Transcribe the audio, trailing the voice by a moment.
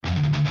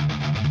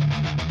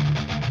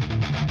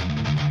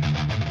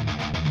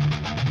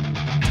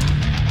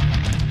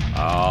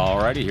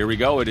righty, here we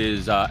go. It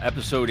is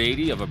episode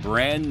 80 of a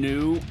brand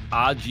new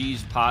Odgies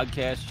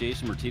podcast.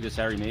 Jason Myrtetus,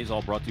 Harry Mays,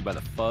 all brought to you by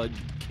the Fudge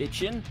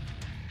Kitchen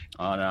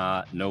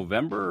on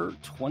November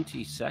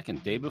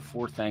 22nd, day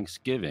before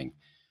Thanksgiving.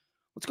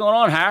 What's going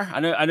on, Har?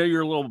 I know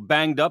you're a little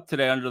banged up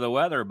today under the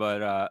weather,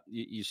 but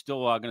you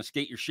still going to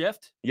skate your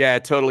shift? Yeah,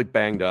 totally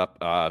banged up.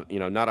 Not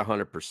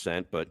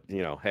 100%, but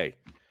hey,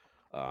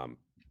 I'm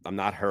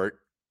not hurt.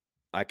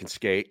 I can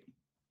skate.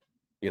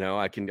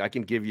 I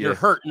can give you. You're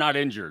hurt, not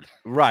injured.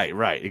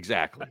 Right,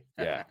 exactly.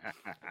 Yeah.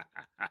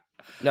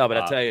 No, but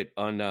I'll tell you,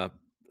 on I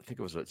think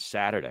it was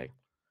Saturday.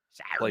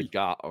 Played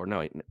golf, or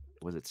no,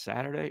 was it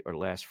Saturday or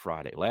last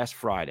Friday? Last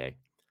Friday,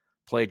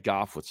 played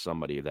golf with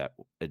somebody that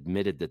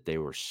admitted that they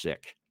were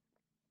sick,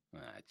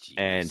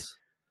 and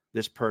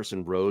this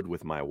person rode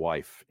with my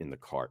wife in the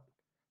cart,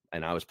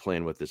 and I was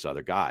playing with this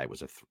other guy. It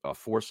was a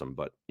foursome,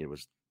 but it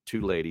was two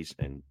ladies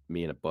and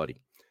me and a buddy.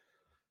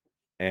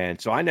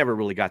 And so I never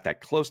really got that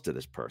close to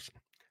this person,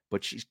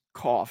 but she's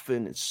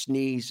coughing and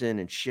sneezing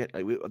and shit,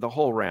 the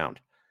whole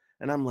round.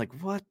 And I'm like,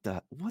 what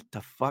the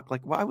fuck?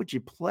 Like, why would you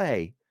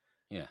play?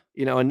 Yeah.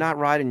 And not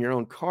ride in your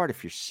own cart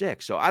if you're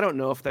sick. So I don't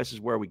know if this is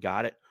where we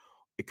got it.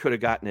 It could have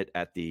gotten it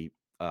at the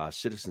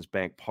Citizens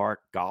Bank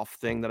Park golf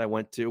thing that I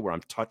went to, where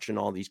I'm touching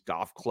all these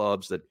golf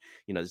clubs that,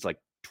 there's like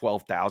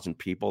 12,000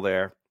 people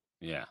there.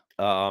 Yeah.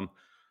 My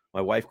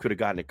wife could have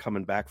gotten it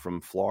coming back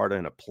from Florida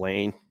in a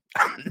plane.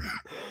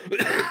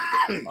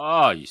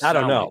 Oh, I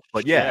don't know,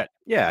 but yeah,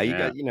 yeah.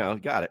 you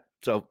got it.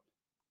 So,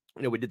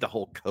 we did the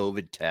whole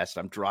COVID test.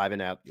 I'm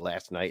driving out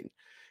last night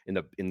in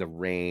the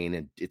rain,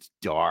 and it's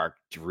dark,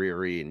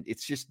 dreary, and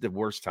it's just the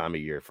worst time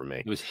of year for me.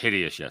 It was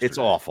hideous yesterday. It's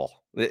awful.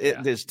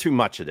 There's too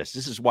much of this.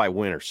 This is why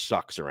winter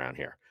sucks around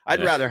here.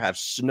 I'd rather have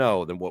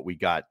snow than what we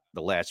got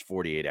the last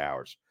 48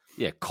 hours.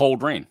 Yeah,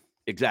 cold rain.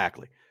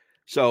 Exactly.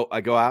 So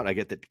I go out and I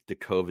get the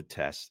COVID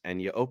test,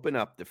 and you open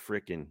up the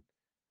freaking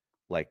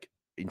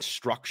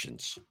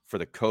instructions for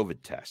the COVID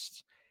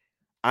tests.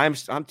 I'm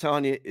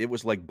telling you, it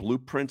was like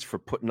blueprints for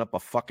putting up a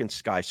fucking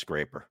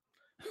skyscraper.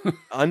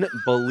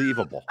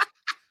 Unbelievable.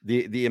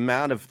 The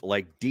amount of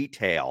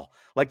detail.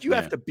 You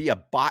have to be a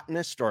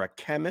botanist or a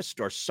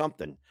chemist or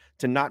something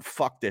to not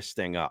fuck this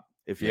thing up,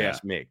 if you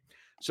ask me.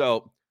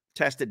 So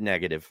tested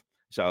negative.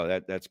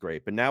 So that's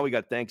great. But now we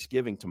got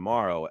Thanksgiving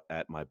tomorrow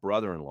at my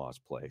brother-in-law's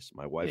place.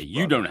 My wife's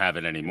you don't have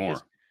it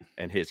anymore.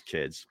 And his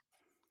kids.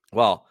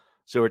 Well,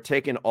 so we're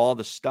taking all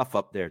the stuff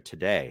up there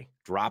today,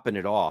 dropping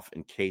it off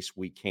in case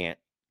we can't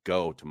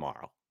go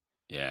tomorrow.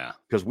 Yeah.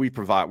 Because we're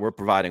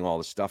providing all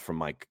the stuff from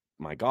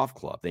my golf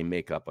club. They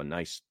make up a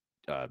nice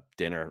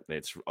dinner.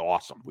 It's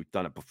awesome. We've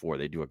done it before.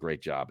 They do a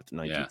great job. It's a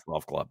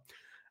 1912 club.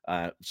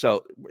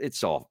 So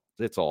it's all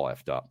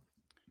effed up.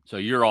 So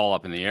you're all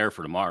up in the air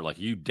for tomorrow.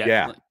 You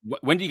definitely. Yeah.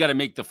 When do you got to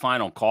make the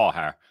final call,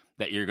 Har,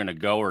 that you're going to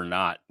go or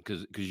not?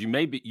 Because you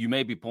may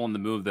be pulling the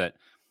move that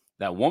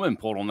woman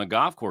pulled on the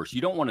golf course.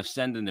 You don't want to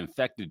send an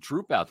infected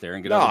troop out there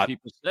and get other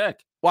people sick.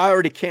 Well, I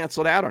already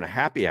canceled out on a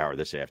happy hour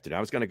this afternoon. I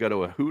was going to go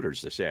to a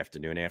Hooters this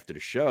afternoon after the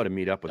show to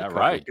meet up with a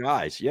couple of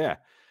guys. Yeah.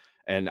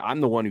 And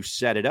I'm the one who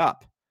set it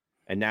up.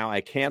 And now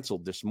I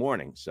canceled this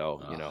morning.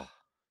 So,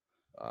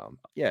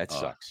 it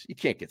sucks. You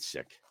can't get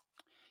sick.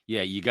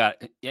 Yeah,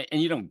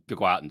 and you don't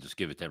go out and just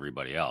give it to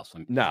everybody else.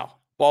 No.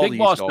 Big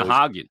Boss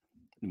Hagen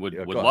would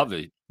love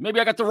it. Maybe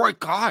I got the right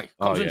guy.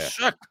 Comes in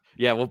sick.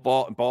 Yeah, well,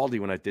 Baldy,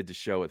 when I did the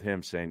show with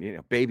him, saying,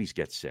 babies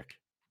get sick.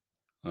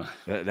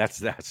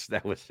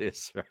 That was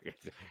his.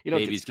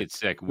 Babies get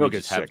sick. We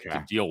just have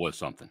to deal with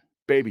something.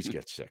 Babies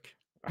get sick.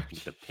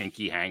 The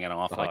pinky hanging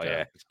off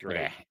it's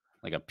great.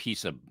 like a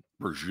piece of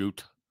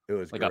prosciutto. It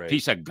was like great. A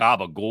piece of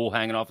gabagool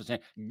hanging off his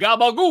hand.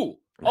 Gabagool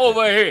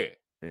over here.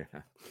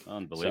 Yeah.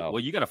 Unbelievable. So,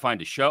 well, you got to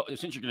find a show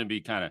since you're going to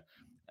be kind of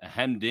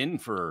hemmed in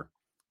for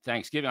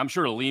Thanksgiving. I'm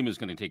sure Lima's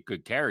going to take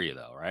good care of you,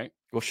 though, right?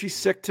 Well, she's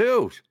sick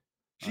too.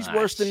 She's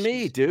worse than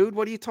me, dude.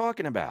 What are you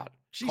talking about?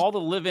 Call the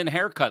live-in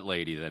haircut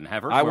lady, then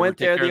have her. I went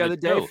there the other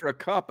day for a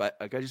cut.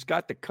 I just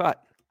got the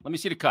cut. Let me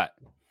see the cut.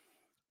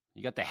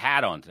 You got the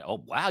hat on today.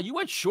 Oh wow, you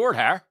went short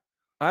hair.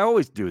 I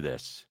always do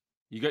this.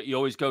 You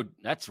always go.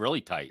 That's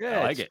really tight. Yeah,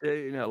 I like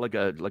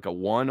it. Like a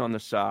one on the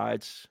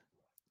sides.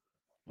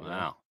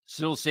 Wow.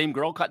 Still the same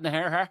girl cutting the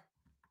hair?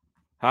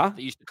 Huh?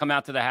 That used to come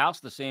out to the house.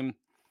 The same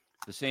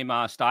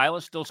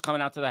stylist still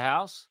coming out to the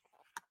house.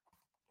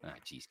 Ah,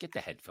 geez, get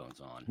the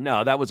headphones on.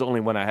 No, that was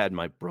only when I had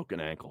my broken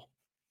ankle.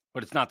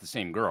 But it's not the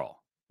same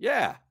girl.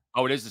 Yeah.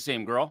 Oh, it is the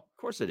same girl?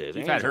 Of course it is.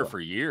 You've had her for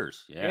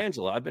years. Yeah.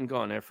 Angela, I've been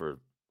going there for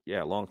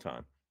a long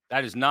time.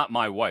 That is not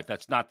my wife.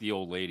 That's not the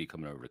old lady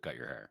coming over to cut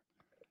your hair.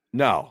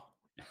 No,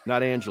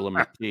 not Angela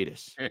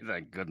Myrtetus.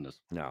 Thank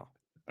goodness. No.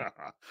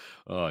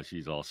 Oh,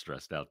 she's all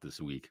stressed out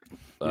this week.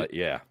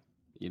 Yeah.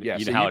 You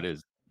know how it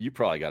is. You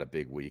probably got a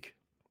big week.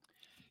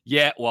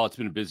 Yeah, well, it's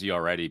been busy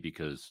already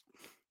because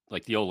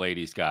the old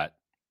lady's got,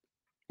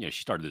 she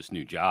started this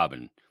new job,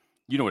 and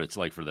you know what it's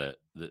like for the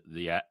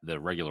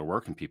regular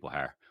working people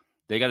here.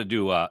 They got to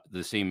do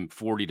the same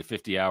 40 to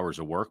 50 hours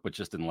of work, but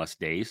just in less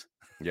days.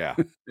 Yeah.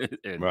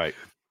 And right.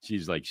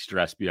 She's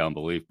stressed beyond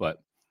belief,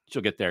 but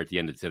she'll get there at the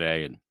end of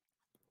today, and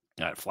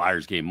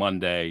Flyers game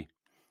Monday.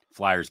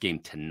 Flyers game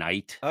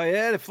tonight. Oh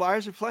yeah, the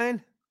Flyers are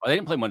playing. Oh, they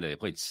didn't play Monday.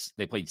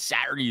 They played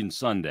Saturday and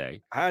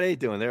Sunday. How are they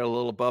doing? They're a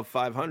little above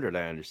 500,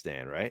 I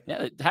understand, right?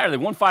 Yeah, they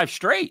won 5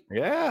 straight.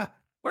 Yeah.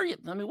 Where are you?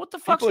 I mean, what the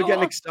fuck's People are going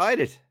getting on?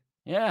 excited.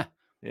 Yeah.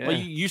 Yeah. Well,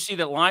 you see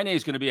that Line A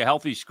is going to be a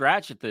healthy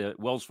scratch at the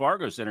Wells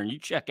Fargo Center, and you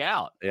check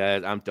out. Yeah,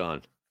 I'm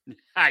done.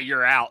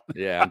 You're out.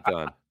 Yeah, I'm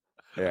done.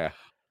 Yeah.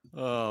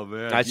 Oh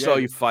man, I saw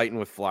you fighting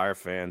with Flyer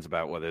fans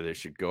about whether they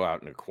should go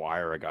out and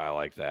acquire a guy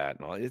like that.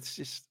 And all. It's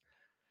just,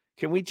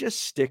 can we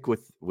just stick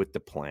with the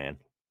plan?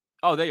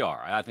 Oh, they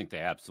are. I think they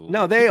absolutely.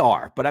 No, they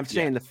are. But I'm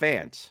saying the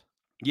fans.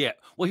 Yeah.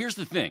 Well, here's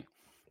the thing: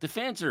 the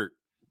fans are,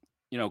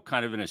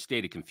 kind of in a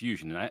state of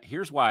confusion, and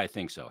here's why I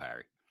think so,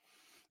 Harry.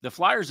 The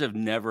Flyers have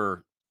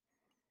never,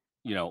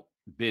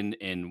 been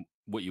in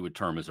what you would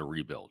term as a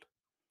rebuild.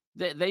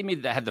 They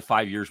had the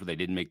 5 years where they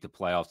didn't make the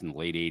playoffs in the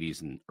late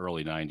 80s and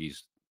early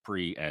 90s,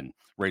 pre and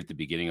right at the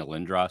beginning of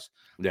Lindros.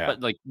 Yeah.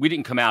 But like we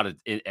didn't come out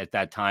at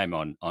that time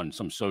on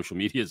some social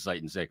media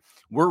site and say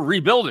we're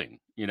rebuilding,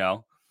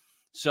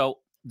 So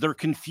they're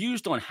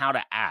confused on how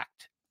to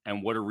act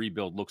and what a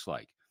rebuild looks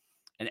like.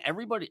 And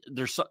everybody,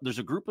 there's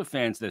a group of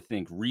fans that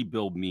think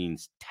rebuild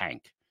means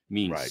tank,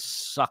 means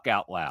suck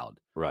out loud,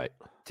 right,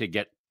 to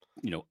get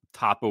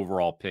top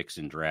overall picks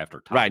in draft or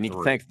top. Right, and you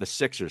can thank the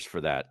Sixers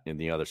for that in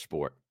the other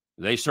sport.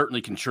 They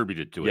certainly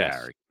contributed to it,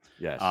 Harry.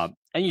 Yes.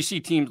 And you see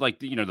teams like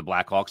the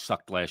Blackhawks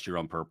sucked last year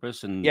on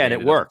purpose, and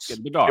it works.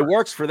 It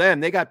works for them.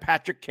 They got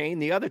Patrick Kane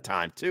the other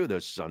time too.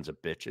 Those sons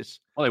of bitches.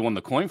 Well, they won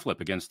the coin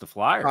flip against the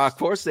Flyers. Of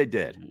course they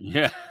did.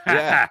 Yeah.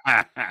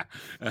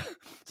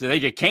 So they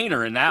get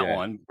Kaner in that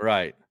one,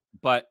 right?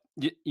 But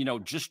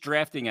just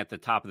drafting at the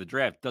top of the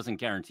draft doesn't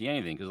guarantee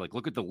anything because,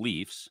 look at the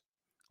Leafs,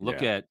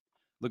 look at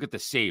the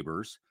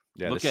Sabres.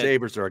 Yeah, the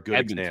Sabres are a good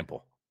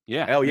example.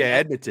 Yeah. Oh yeah,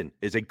 Edmonton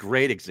is a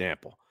great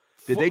example.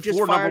 Did they just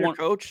fire their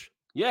coach?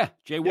 Yeah,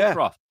 Jay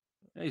Woodcroft.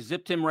 They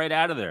zipped him right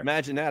out of there.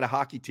 Imagine that, a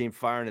hockey team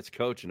firing its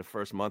coach in the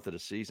first month of the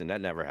season.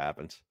 That never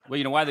happens. Well,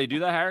 you know why they do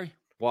that, Harry?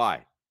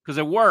 Why? Because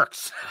it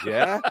works.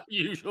 Yeah?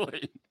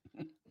 Usually.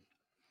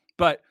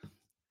 But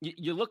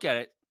you look at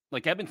it,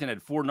 like Edmonton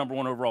had 4 number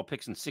 1 overall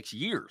picks in 6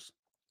 years.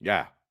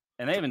 Yeah.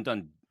 And they haven't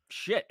done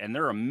shit, and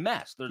they're a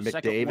mess. They're the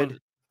McDavid? second.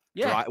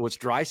 Yeah. Was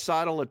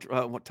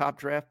Draisaitl a top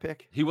draft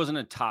pick? He wasn't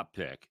a top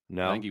pick.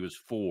 No. I think he was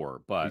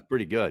 4, but he's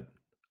pretty good.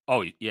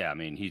 Oh, yeah. I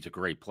mean, he's a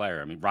great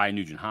player. I mean, Ryan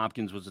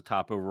Nugent-Hopkins was a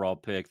top overall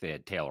pick. They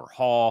had Taylor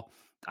Hall.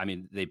 I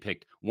mean,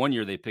 one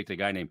year they picked a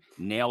guy named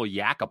Nail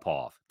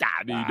Yakupov.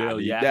 Nail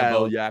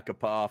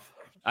Yakupov.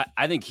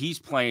 I think he's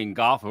playing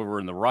golf over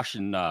in the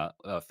Russian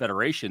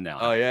Federation now.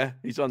 Oh, yeah?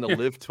 He's on the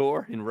LIV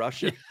tour in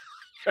Russia?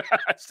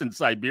 It's in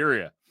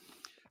Siberia.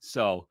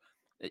 So,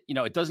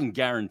 it doesn't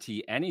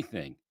guarantee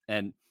anything.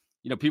 And,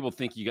 people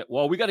think we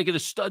got to get a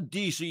stud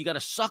D, so you got to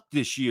suck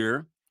this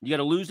year. You got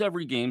to lose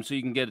every game so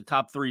you can get a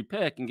top 3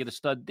 pick and get a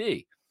stud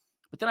D.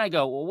 But then I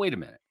go, well, wait a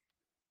minute.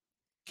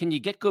 Can you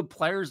get good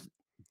players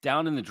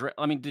down in the draft?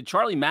 I mean, did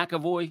Charlie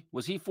McAvoy,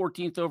 was he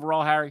 14th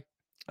overall, Harry?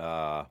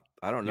 I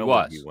don't know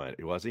where he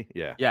went. Was he?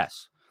 Yeah.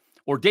 Yes.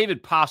 Or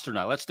David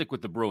Pasternak. Let's stick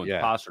with the Bruins.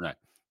 Yeah. Pasternak.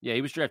 Yeah,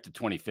 he was drafted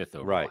 25th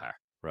overall, Harry.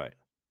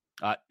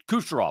 Right.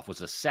 Kucherov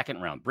was a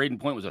 2nd round. Braden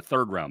Point was a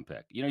 3rd round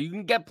pick. You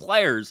can get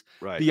players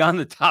beyond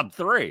the top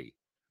 3.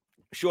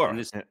 Sure.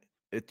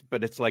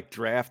 But it's like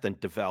draft and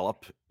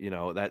develop.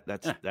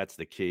 That's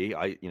the key.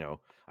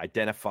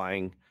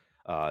 Identifying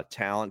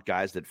talent,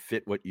 guys that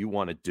fit what you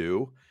want to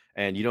do,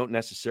 and you don't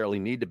necessarily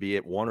need to be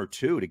at 1 or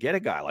 2 to get a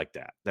guy like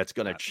that. That's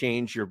going to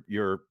change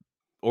your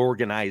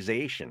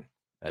organization,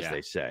 as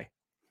they say.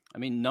 I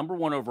mean, number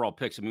 1 overall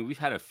picks. I mean, we've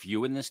had a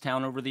few in this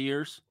town over the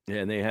years. Yeah,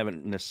 and they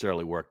haven't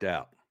necessarily worked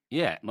out.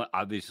 Yeah,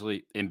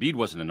 obviously, Embiid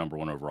wasn't a number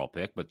 1 overall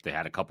pick, but they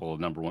had a couple of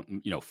number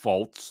 1,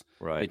 Fultz.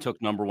 Right. They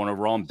took number 1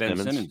 overall, and Ben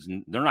Simmons.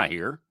 And they're not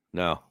here.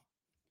 No.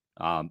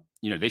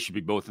 They should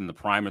be both in the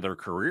prime of their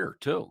career,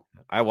 too.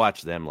 I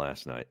watched them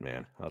last night,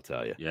 man. I'll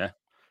tell you. Yeah?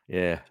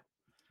 Yeah.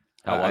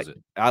 How was it?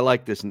 I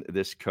like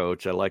this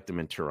coach. I liked him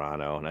in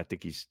Toronto, and I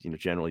think he's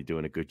generally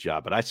doing a good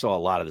job. But I saw a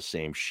lot of the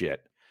same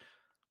shit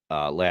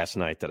last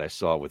night that I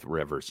saw with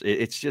Rivers.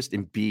 It's just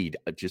Embiid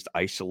just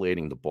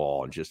isolating the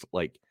ball and just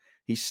like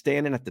he's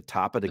standing at the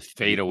top of the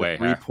fadeaway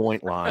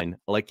 3-point line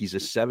like he's a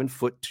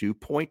 7'2"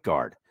 point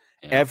guard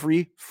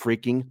every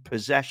freaking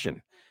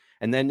possession.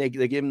 And then they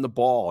give him the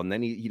ball, and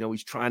then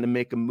he's trying to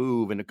make a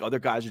move, and the other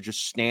guys are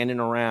just standing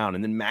around,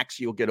 and then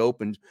Maxey will get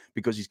opened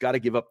because he's got to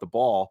give up the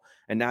ball,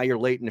 and now you're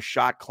late in the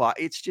shot clock.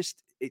 It's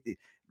just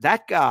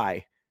that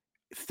guy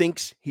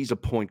thinks he's a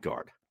point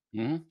guard,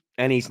 and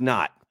he's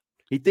not.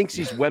 He thinks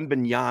he's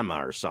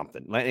Wembanyama or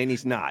something, and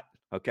he's not.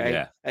 Okay,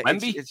 yeah,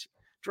 it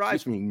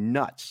drives me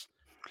nuts.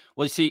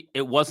 Well, you see,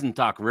 it wasn't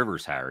Doc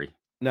Rivers, Harry.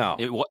 No,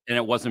 and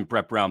it wasn't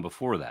Brett Brown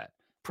before that.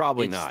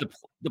 Probably not.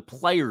 The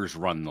players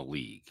run the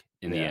league.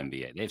 In the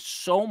NBA, they have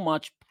so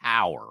much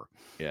power.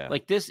 Yeah,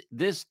 like this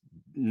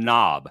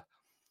knob,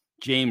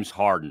 James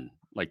Harden,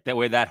 like that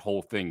way that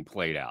whole thing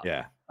played out.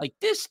 Yeah, like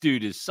this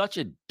dude is such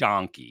a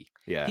donkey.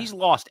 Yeah, he's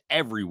lost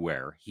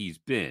everywhere he's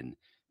been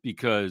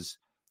because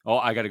Oh,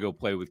 I got to go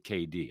play with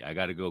KD. I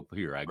got to go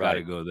here. I got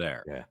to go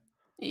there. Yeah.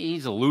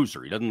 He's a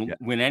loser. He doesn't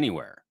win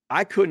anywhere.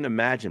 I couldn't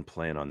imagine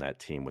playing on that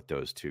team with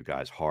those two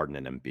guys, Harden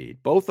and Embiid.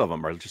 Both of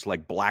them are just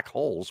like black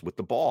holes with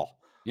the ball.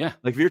 Yeah.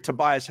 Like if you're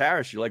Tobias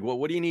Harris, you're like, well,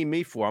 what do you need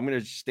me for? I'm going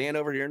to stand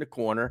over here in the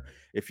corner.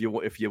 If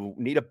you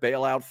need a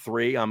bailout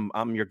three,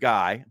 I'm your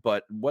guy.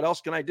 But what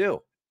else can I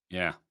do?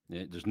 Yeah.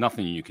 There's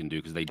nothing you can do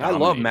because they I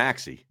dominate. love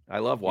Maxey. I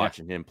love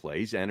watching him play.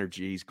 He's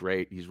energy. He's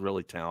great. He's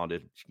really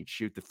talented. He can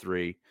shoot the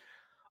three.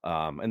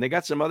 And they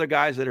got some other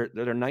guys that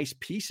are nice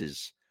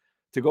pieces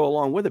to go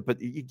along with it.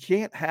 But you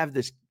can't have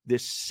this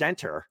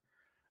center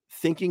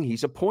thinking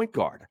he's a point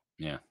guard.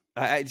 Yeah.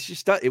 It's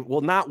just it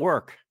will not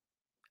work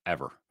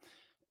ever.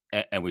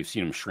 And we've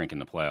seen him shrink in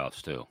the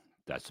playoffs too.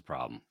 That's the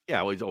problem.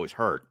 Yeah, well, he's always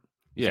hurt.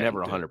 He's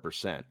never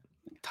 100%.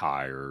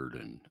 Tired,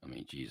 and I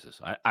mean, Jesus,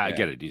 I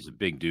get it. He's a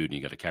big dude, and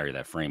you got to carry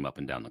that frame up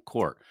and down the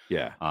court.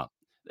 Yeah,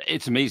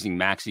 it's amazing.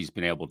 Maxey's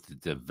been able to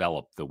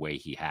develop the way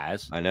he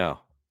has. I know.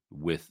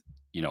 With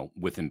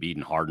Embiid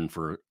and Harden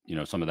for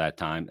some of that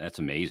time. That's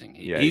amazing.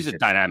 He's a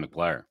dynamic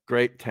player.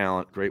 Great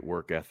talent, great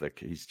work ethic.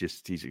 He's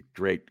a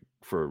great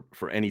for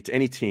any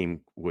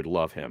team would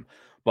love him.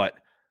 But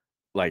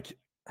like,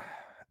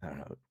 I don't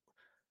know.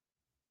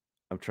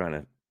 I'm trying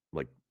to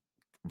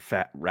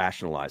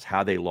rationalize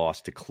how they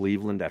lost to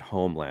Cleveland at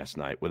home last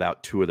night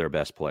without two of their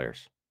best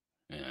players.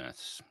 Yeah,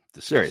 it's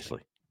disgusting.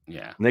 Seriously.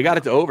 Yeah, and they got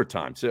it to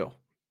overtime too.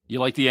 You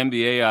like the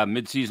NBA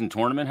midseason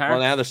tournament, Harry? Well,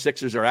 now the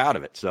Sixers are out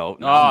of it, so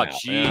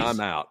I'm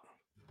out.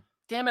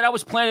 Damn it! I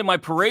was planning my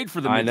parade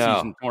for the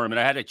midseason tournament.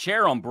 I had a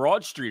chair on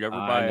Broad Street over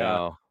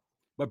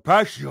by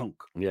Passyunk.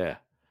 Yeah.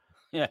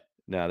 Yeah.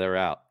 No, they're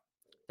out.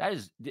 That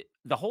is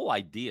the whole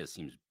idea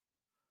seems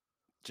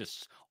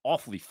just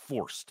awfully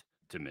forced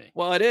to me.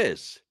 Well, it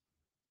is.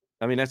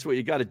 I mean, that's what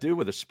you got to do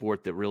with a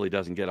sport that really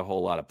doesn't get a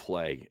whole lot of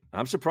play.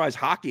 I'm surprised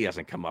hockey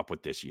hasn't come up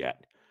with this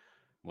yet.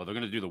 Well, they're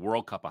going to do the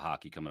World Cup of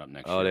hockey coming up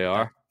next year. Oh, they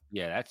are?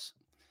 Yeah, that's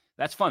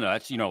fun.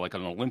 That's, like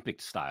an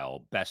Olympic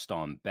style best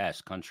on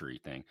best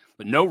country thing.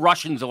 But no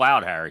Russians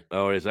allowed, Harry.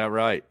 Oh, is that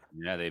right?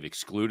 Yeah, they've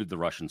excluded the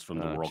Russians from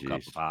the World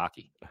Cup of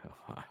hockey.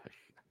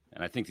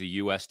 And I think the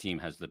U.S. team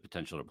has the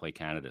potential to play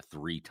Canada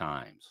 3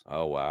 times.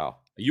 Oh, wow.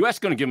 The U.S.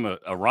 going to give them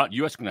a run.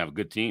 U.S. going to have a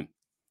good team.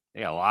 They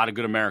got a lot of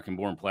good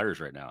American-born players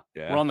right now.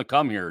 Yeah. We're on the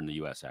come here in the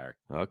U.S., Harry.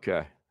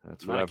 Okay.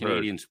 That's what I've heard. Not a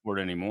Canadian sport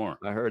anymore.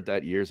 I heard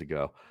that years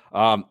ago.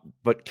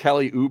 But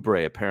Kelly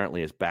Oubre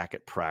apparently is back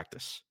at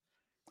practice.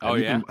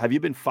 Have you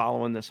been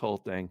following this whole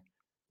thing?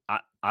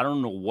 I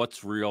don't know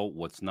what's real,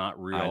 what's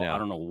not real. I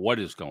don't know what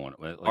is going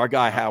on. Our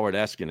guy Howard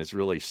Eskin is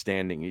really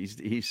standing.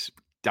 He's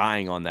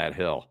dying on that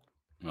hill.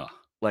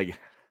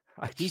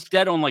 He's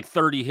dead on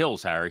 30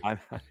 hills, Harry.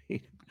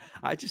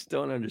 I just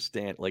don't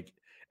understand.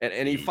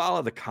 And he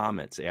follow the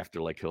comments after,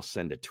 he'll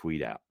send a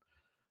tweet out.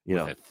 With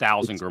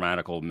 1,000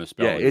 grammatical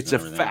misspellings. Yeah, it's a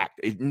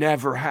fact. It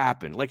never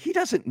happened. He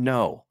doesn't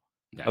know.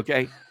 Yeah.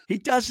 Okay, he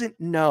doesn't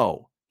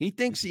know. He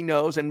thinks he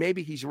knows, and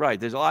maybe he's right.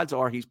 There's odds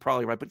are he's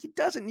probably right, but he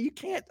doesn't. You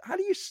can't. How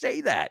do you say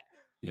that?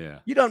 Yeah,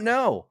 you don't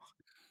know.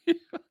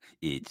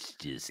 It's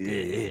just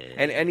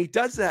and he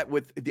does that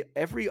with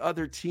every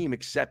other team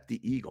except the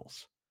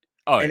Eagles.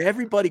 Oh, and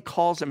everybody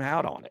calls him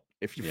out on it.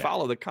 If you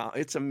follow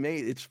it's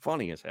amazing. It's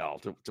funny as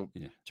hell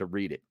to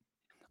read it.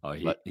 Oh,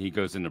 he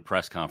goes into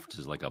press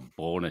conferences like a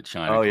bull in a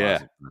china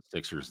closet for the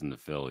Sixers and the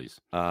Phillies.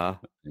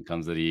 And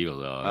comes to the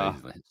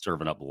Eagles. He's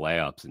serving up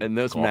layups. And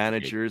those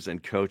managers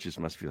and coaches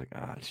must be like,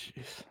 oh,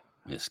 jeez.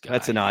 This guy.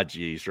 That's an odd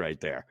geez right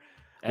there.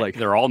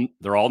 They're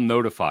all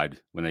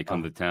notified when they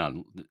come to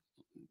town.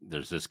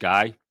 There's this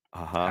guy,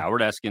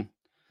 Howard Eskin,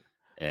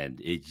 and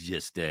it's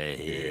just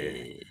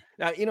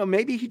now,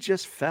 maybe he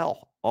just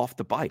fell off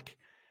the bike,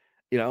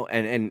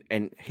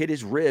 and hit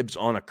his ribs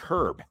on a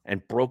curb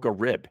and broke a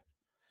rib.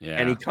 Yeah.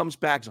 And he comes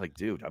back, he's like,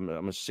 dude, I'm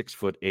a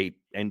 6'8"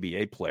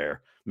 NBA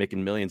player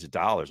making millions of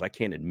dollars. I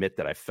can't admit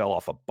that I fell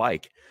off a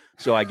bike.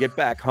 So I get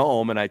back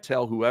home and I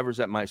tell whoever's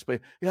at my space,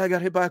 I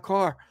got hit by a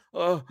car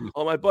on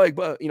my bike.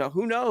 But,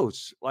 who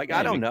knows?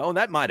 I don't know.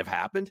 That might have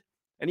happened.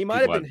 And he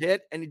might have been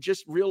hit and he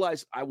just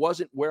realized I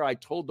wasn't where I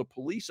told the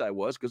police I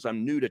was because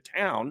I'm new to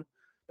town.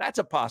 That's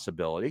a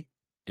possibility.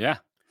 Yeah.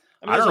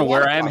 I don't know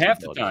where I am half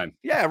the time.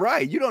 Yeah,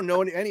 right. You don't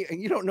know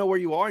you don't know where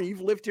you are, and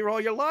you've lived here all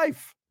your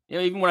life.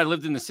 Even when I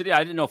lived in the city, I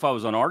didn't know if I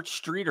was on Arch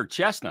Street or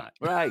Chestnut.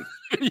 Right.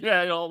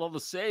 all the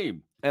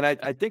same. And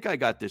I think I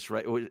got this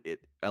right.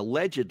 It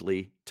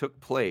allegedly took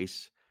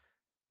place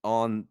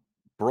on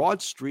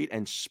Broad Street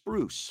and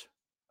Spruce,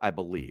 I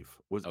believe.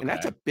 And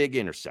that's a big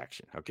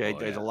intersection, okay?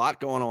 There's a lot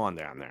going on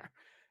down there.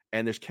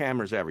 And there's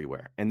cameras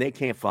everywhere, and they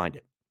can't find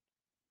it.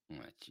 Oh,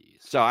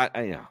 geez. So, I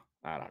don't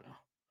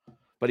know.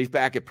 But he's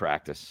back at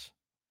practice.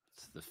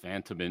 It's the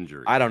phantom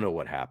injury. I don't know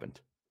what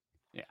happened.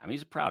 Yeah,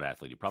 he's a proud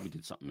athlete. He probably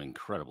did something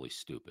incredibly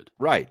stupid.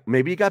 Right.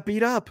 Maybe he got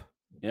beat up.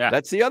 Yeah.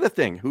 That's the other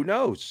thing. Who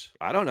knows?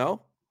 I don't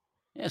know.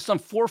 Yeah, some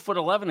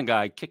 4'11"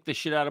 guy kicked the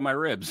shit out of my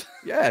ribs.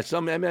 Yeah,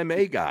 some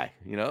MMA guy,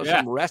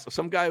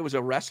 some guy who was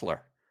a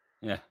wrestler.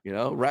 Yeah.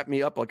 Wrapped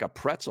me up like a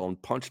pretzel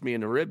and punched me in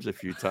the ribs a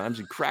few times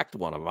and cracked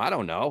one of them. I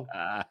don't know.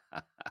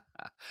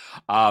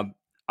 All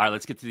All right,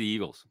 let's get to the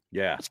Eagles.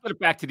 Yeah. Let's get it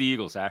back to the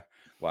Eagles, Harry.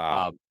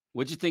 Wow.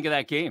 What'd you think of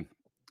that game?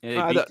 They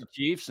beat the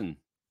Chiefs, and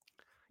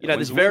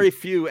there's very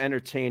few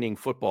entertaining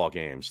football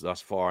games thus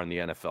far in the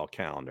NFL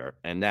calendar,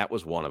 and that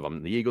was one of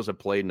them. The Eagles have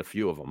played in a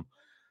few of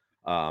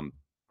them.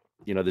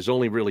 There's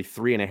only really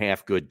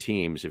 3.5 good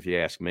teams, if you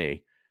ask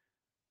me.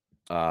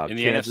 In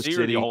the Kansas NFC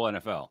City, or the whole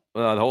NFL?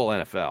 The whole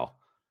NFL.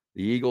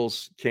 The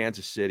Eagles,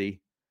 Kansas City,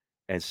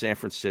 and San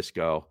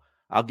Francisco.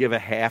 I'll give a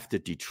half to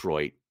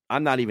Detroit.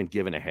 I'm not even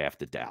giving a half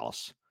to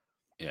Dallas.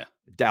 Yeah.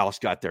 Dallas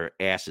got their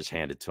asses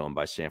handed to them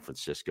by San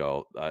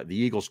Francisco. The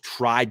Eagles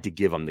tried to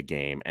give them the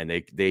game, and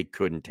they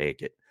couldn't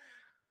take it.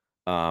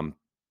 But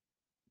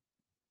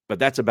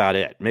that's about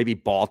it. Maybe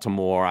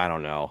Baltimore. I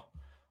don't know.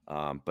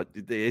 But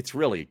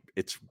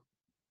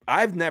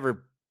I've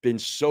never been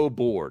so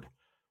bored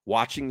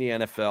watching the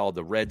NFL,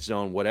 the red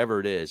zone, whatever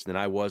it is, than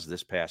I was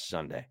this past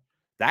Sunday.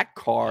 That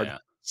card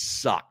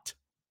sucked.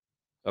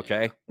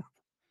 Okay. Yeah.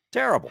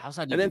 Terrible.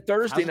 And then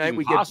Thursday night,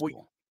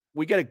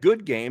 we get a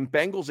good game.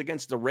 Bengals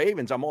against the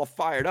Ravens. I'm all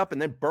fired up.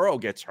 And then Burrow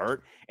gets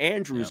hurt.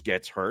 Andrews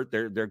gets hurt.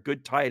 They're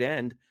good tight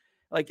end.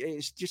 Like,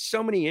 it's just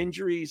so many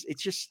injuries.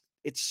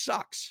 It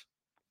sucks.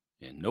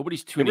 Yeah,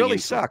 nobody's tuning in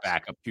for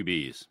backup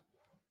QBs.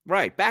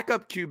 Right.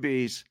 Backup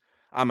QBs,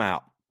 I'm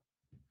out.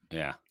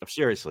 Yeah.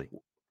 Seriously.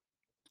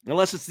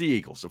 Unless it's the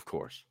Eagles, of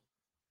course.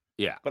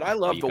 Yeah. But I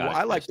like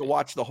to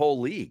watch the whole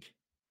league.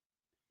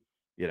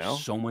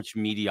 So much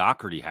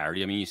mediocrity,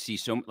 Harry. I mean, you see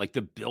like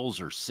the Bills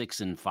are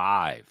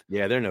 6-5.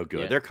 Yeah, they're no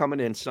good. Yeah. They're coming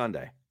in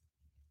Sunday.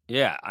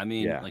 Yeah, I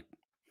mean, like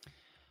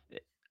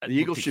the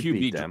Eagles should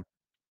beat them.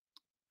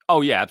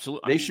 Oh yeah,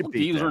 absolutely. They should beat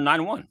the Eagles them. are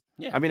 9-1.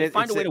 Yeah, I mean,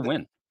 find a way to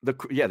win.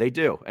 They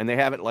do, and they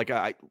haven't.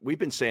 We've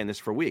been saying this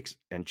for weeks,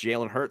 and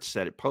Jalen Hurts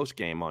said it post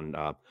game on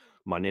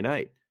Monday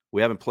night.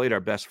 We haven't played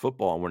our best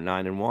football, and we're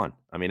 9-1.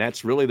 I mean,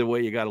 that's really the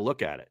way you got to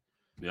look at it.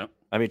 Yeah.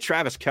 I mean,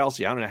 Travis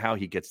Kelce, I don't know how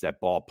he gets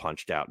that ball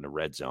punched out in the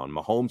red zone.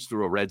 Mahomes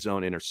threw a red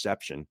zone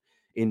interception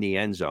in the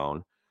end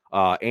zone.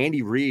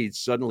 Andy Reid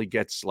suddenly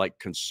gets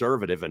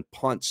conservative and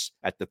punts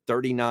at the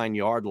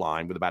 39-yard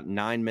line with about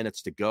 9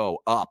 minutes to go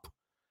up.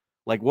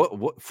 Like what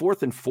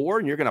 4th and 4,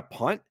 and you're going to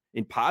punt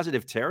in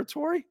positive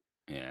territory?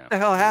 Yeah. What the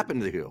hell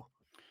happened to you?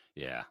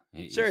 Yeah.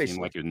 He Seriously.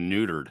 seemed like you're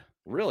neutered.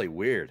 Really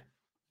weird.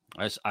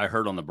 I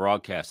heard on the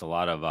broadcast a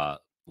lot of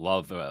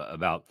love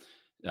about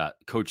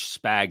Coach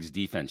Spag's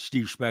defense.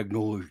 Steve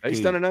Spagnuolo.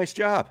 He's done a nice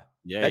job.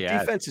 Yeah, that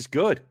defense is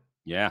good.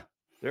 Yeah.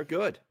 They're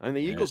good. I mean,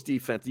 the Eagles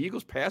defense, the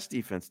Eagles pass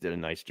defense did a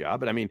nice job.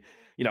 But I mean,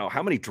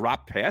 how many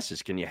drop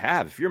passes can you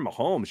have? If you're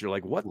Mahomes, you're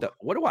like, what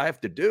do I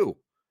have to do?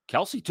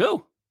 Kelce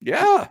too.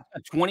 Yeah.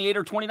 28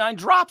 or 29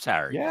 drops,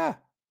 Harry. Yeah.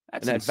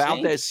 That's and insane.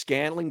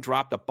 Valdez-Scantling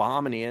dropped a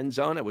bomb in the end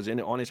zone. It was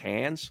on his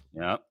hands.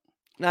 Yeah.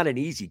 Not an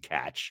easy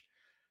catch,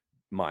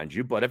 mind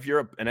you. But if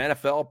you're an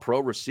NFL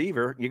pro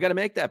receiver, you got to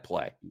make that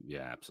play.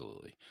 Yeah,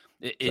 absolutely.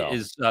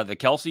 Is the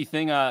Kelce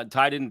thing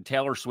tied into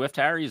Taylor Swift,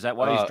 Harry? Is that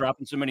why he's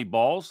dropping so many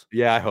balls?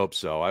 Yeah, I hope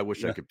so. I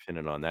wish I could pin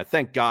it on that.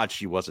 Thank God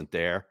she wasn't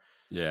there.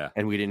 Yeah.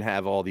 And we didn't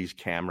have all these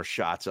camera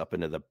shots up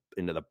into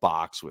the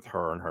box with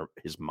her and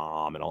his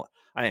mom and all.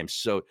 I am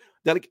so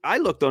that I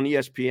looked on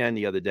ESPN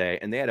the other day,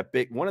 and they had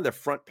one of the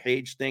front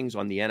page things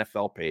on the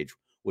NFL page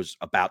was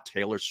about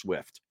Taylor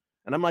Swift.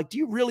 And I'm like, do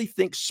you really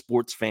think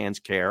sports fans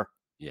care?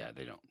 Yeah,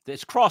 they don't.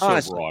 It's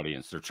crossover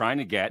audience they're trying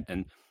to get,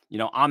 and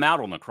I'm out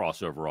on the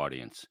crossover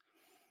audience.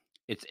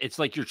 It's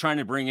like you're trying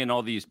to bring in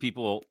all these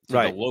people to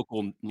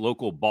the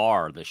local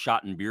bar, the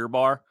shot and beer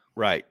bar,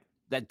 right?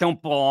 That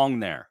don't belong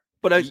there.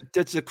 But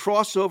does the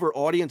crossover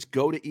audience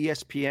go to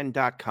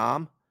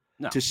ESPN.com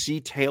to see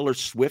Taylor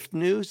Swift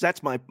news?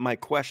 That's my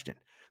question.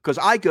 Because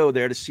I go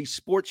there to see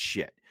sports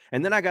shit.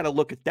 And then I got to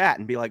look at that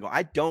and be like,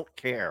 I don't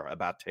care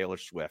about Taylor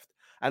Swift.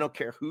 I don't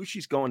care who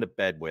she's going to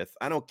bed with.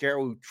 I don't care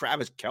who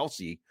Travis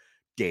Kelce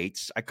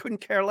dates. I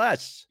couldn't care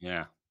less.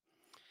 Yeah.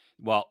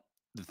 Well,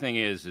 the thing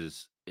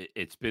is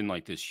it's been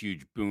like this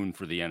huge boon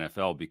for the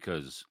NFL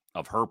because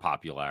of her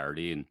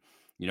popularity and,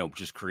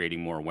 just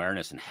creating more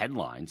awareness and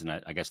headlines. And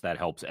I guess that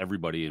helps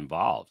everybody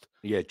involved.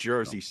 Yeah.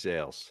 Jersey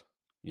sales.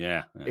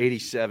 Yeah.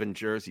 87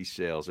 jersey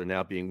sales are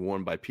now being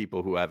worn by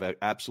people who have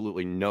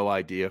absolutely no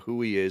idea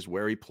who he is,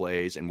 where he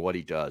plays, and what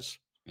he does.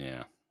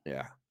 Yeah.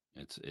 Yeah.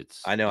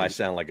 It's. I know I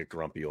sound like a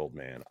grumpy old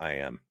man. I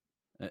am.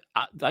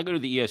 I go to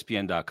the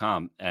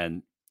ESPN.com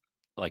and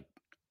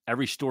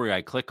every story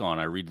I click on,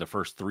 I read the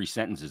first 3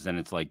 sentences, then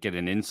it's like get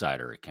an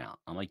insider account.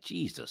 I'm like,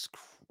 Jesus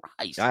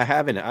Christ. I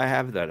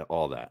have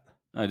all that.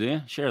 Oh, do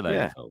you? Share that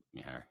info with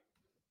me, Harry.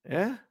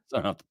 Yeah. So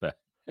I don't have to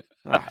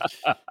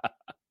pay.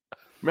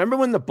 Remember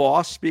when the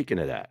boss, speaking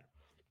of that,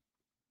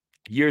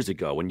 years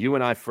ago, when you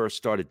and I first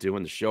started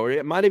doing the show, or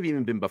it might have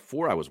even been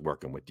before I was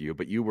working with you,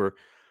 but you were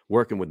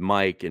working with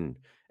Mike and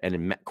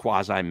in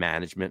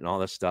quasi-management and all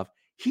this stuff.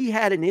 He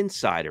had an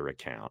insider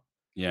account.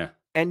 Yeah.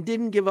 And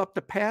didn't give up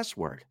the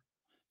password.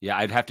 Yeah,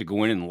 I'd have to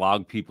go in and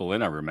log people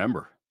in, I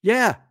remember.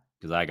 Yeah.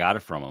 Because I got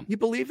it from him. You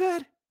believe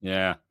that?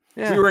 Yeah.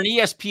 We were an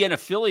ESPN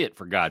affiliate,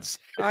 for God's sake.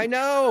 I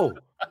know.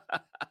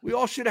 We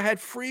all should have had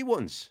free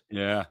ones.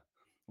 Yeah.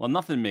 Well,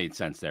 nothing made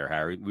sense there,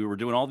 Harry. We were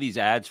doing all these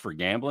ads for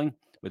gambling,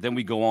 But then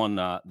we go on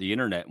the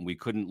internet and we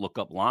couldn't look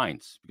up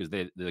lines because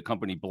the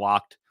company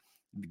blocked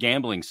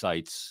gambling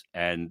sites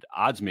and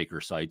odds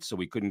maker sites, so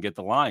we couldn't get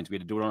the lines. We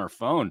had to do it on our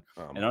phone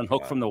and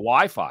unhook from the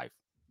Wi-Fi.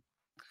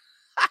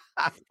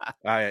 All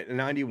right,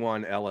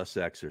 91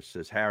 LSXer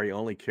says Harry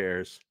only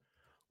cares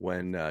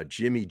when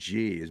Jimmy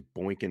G is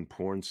boinking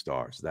porn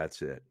stars.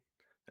 That's it.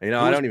 You know,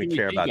 I don't even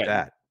care about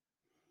that.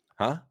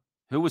 Huh?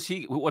 Who was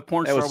he? What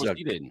porn star was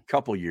he dating? A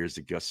couple years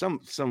ago.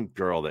 Some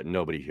girl that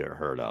nobody here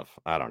heard of.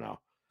 I don't know.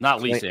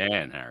 Not Lisa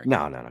Ann, Harry.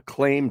 No.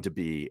 Claimed to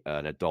be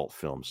an adult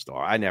film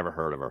star. I never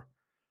heard of her.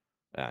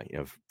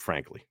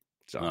 Frankly.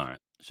 So all right.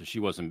 So she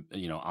wasn't,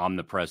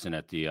 omnipresent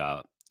at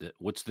the the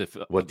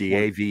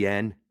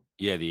AVN?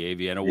 Yeah, the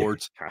AVN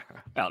Awards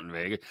out in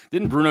Vegas.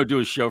 Didn't Bruno do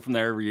a show from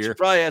there every year? She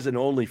probably has an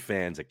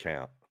OnlyFans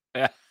account.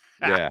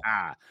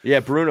 Yeah.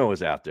 Bruno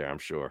was out there, I'm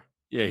sure.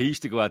 Yeah, he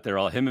used to go out there.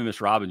 Him and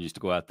Miss Robin used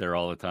to go out there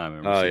all the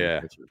time. Oh,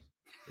 yeah.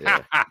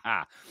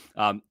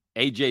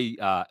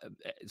 AJ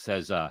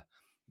says,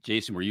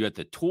 Jason, were you at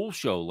the Tool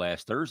show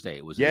last Thursday?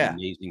 It was an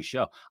amazing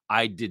show.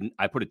 I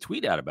put a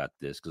tweet out about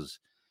this because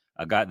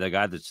the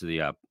guy that's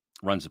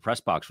runs the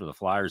press box for the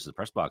Flyers, the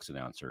press box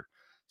announcer,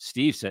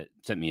 Steve sent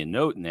me a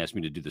note and asked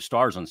me to do the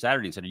Stars on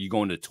Saturday and said, "Are you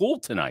going to Tool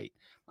tonight?"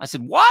 I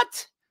said,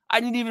 "What? I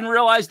didn't even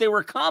realize they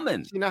were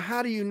coming."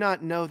 How do you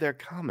not know they're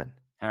coming?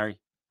 Harry,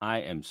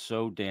 I am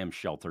so damn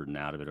sheltered and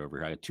out of it over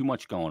here. I got too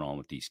much going on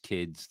with these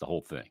kids, the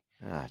whole thing.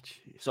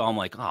 So I'm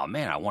like, oh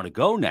man, I want to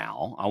go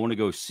now. I want to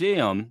go see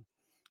them.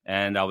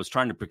 And I was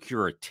trying to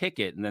procure a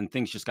ticket, and then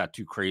things just got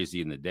too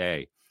crazy in the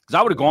day because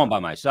I would have gone by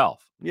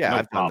myself. Yeah,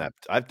 I've done that.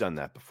 I've done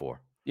that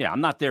before. Yeah,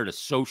 I'm not there to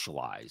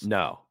socialize.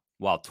 No.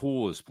 While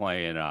Tool is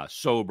playing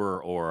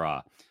Sober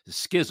or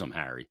Schism,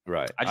 Harry.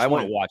 Right. I just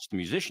want to watch the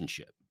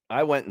musicianship.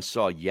 I went and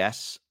saw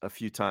Yes a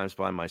few times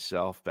by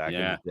myself back in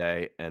the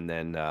day, and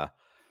then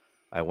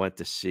I went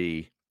to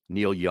see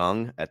Neil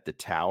Young at the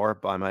Tower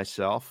by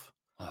myself.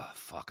 Oh,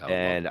 fuck.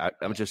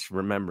 I'm just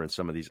remembering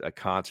some of these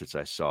concerts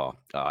I saw.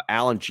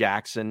 Alan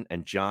Jackson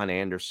and John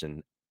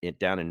Anderson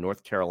down in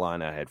North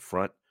Carolina. I had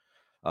front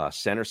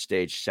center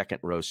stage, second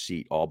row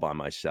seat all by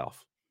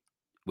myself.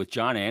 With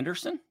John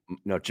Anderson?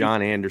 No,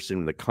 John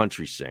Anderson, the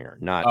country singer,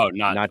 not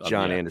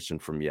John Anderson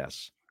from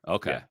Yes.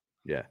 Okay.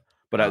 Yeah.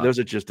 But those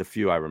are just a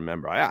few I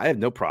remember. I have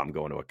no problem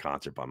going to a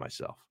concert by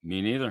myself.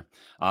 Me neither.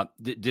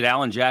 Did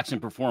Alan Jackson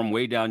perform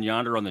Way Down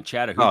Yonder on the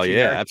Chattahoochee? Oh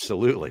yeah,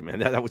 absolutely, man.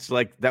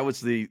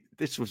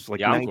 This was like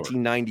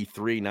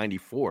 1993,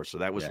 94. So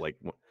that was like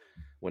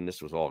when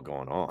this was all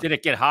going on. Did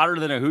it get hotter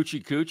than a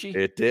hoochie coochie?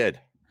 It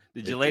did.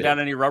 Did you lay down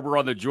any rubber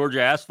on the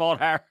Georgia asphalt,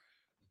 Harry?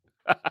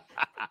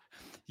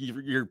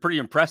 You're pretty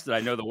impressed that I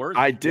know the words.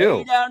 I do.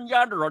 Way down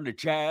yonder on the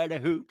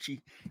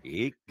Chattahoochee,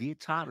 it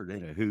gets hotter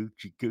than a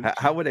hoochie coochie.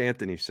 How would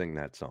Anthony sing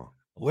that song?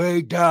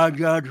 Way down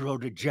yonder on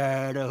the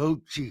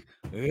Chattahoochee,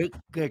 it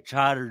gets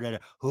hotter than a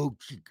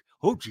hoochie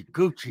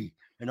coochie,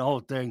 and the whole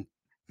thing.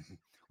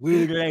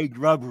 We laid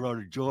rubber on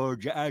the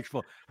Georgia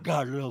asphalt.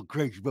 Got a little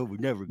crazy, but we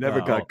never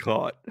got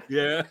caught.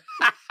 Yeah.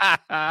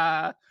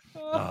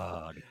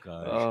 Oh,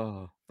 gosh.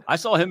 Oh. I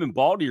saw him and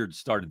Baldiard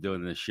started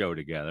doing this show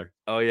together.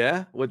 Oh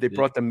yeah, they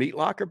brought the Meat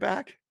Locker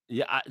back?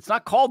 Yeah, it's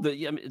not called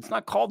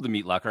the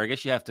Meat Locker. I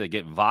guess you have to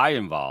get Vi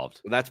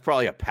involved. Well, that's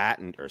probably a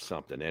patent or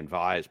something, and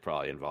Vi is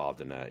probably involved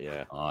in that.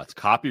 Yeah, it's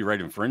copyright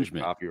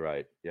infringement.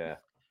 Copyright, yeah.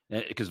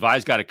 Because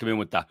Vi's got to come in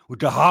with the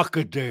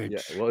haka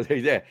dance. Yeah, well,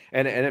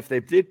 and if they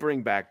did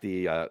bring back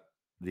the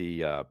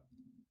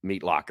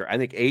Meat Locker, I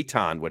think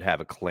Eitan would have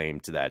a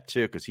claim to that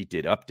too, because he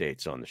did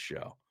updates on the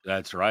show.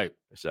 That's right.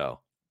 So.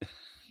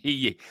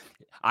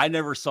 I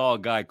never saw a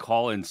guy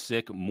call in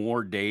sick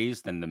more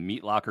days than the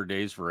Meat Locker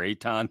days for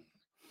Eitan.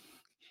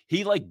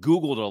 He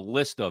Googled a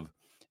list of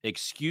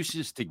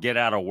excuses to get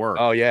out of work.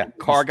 Oh yeah,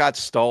 car got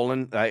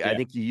stolen. I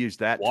think you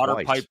used that. Water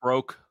twice. Pipe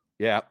broke.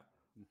 Yeah.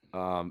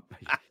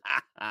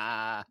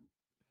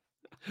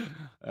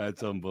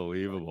 That's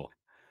unbelievable.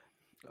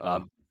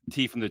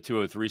 T from the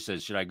 203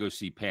 says, "Should I go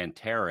see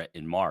Pantera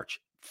in March?"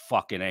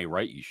 Fucking A,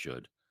 right? You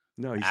should.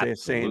 No,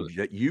 he's saying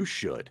that you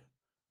should.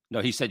 No,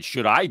 he said,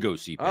 "Should I go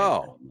see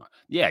Pantera?" Oh,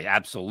 yeah,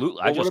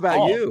 absolutely. Well, what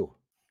about you?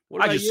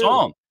 I just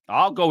saw him.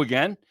 I'll go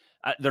again.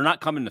 They're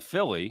not coming to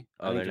Philly.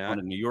 Oh, I think they're going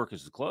to New York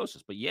is the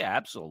closest. But yeah,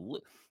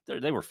 absolutely.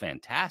 They were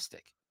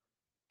fantastic.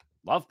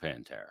 Love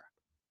Pantera.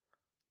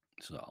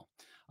 So,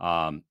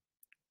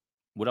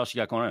 what else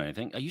you got going on?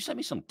 Anything? You sent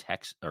me some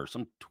text or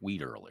some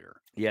tweet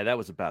earlier. Yeah, that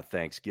was about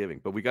Thanksgiving.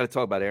 But we got to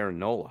talk about Aaron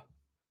Nola.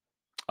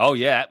 Oh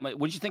yeah,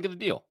 what did you think of the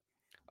deal?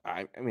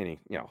 I mean,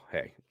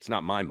 hey, it's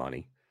not my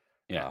money.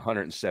 Yeah,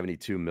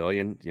 172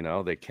 million.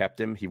 They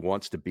kept him. He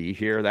wants to be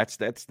here. That's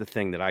the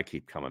thing that I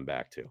keep coming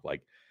back to.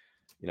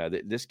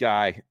 This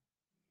guy,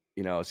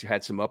 has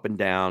had some up and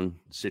down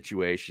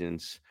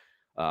situations.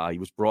 He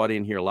was brought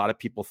in here. A lot of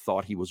people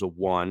thought he was a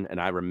 1,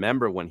 and I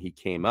remember when he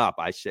came up,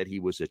 I said he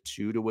was a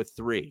 2 to a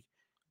 3.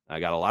 I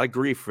got a lot of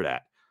grief for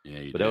that.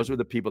 Yeah, but those were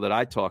the people that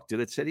I talked to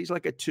that said he's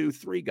like a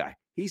 2-3 guy.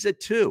 He's a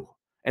 2,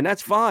 and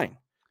that's fine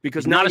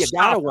because now you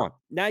got a 1.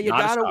 Now you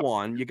got a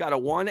 1. You got a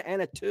 1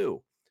 and a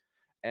 2.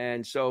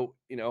 And so,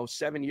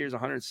 7 years,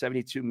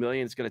 172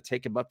 million. It's going to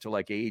take him up to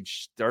like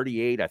age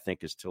 38, I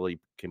think, is till he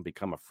can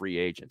become a free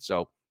agent.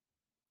 So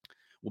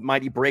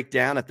might he break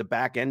down at the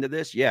back end of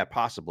this? Yeah,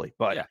 possibly.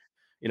 But,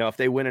 if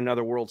they win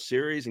another World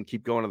Series and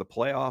keep going to the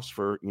playoffs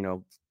for,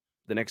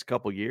 the next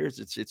couple of years,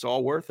 it's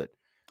all worth it.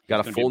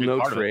 Got a full no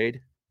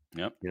trade.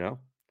 Yep.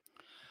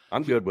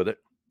 I'm good with it.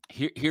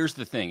 Here's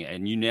the thing,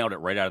 and you nailed it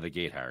right out of the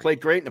gate, Harry.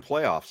 Played great in the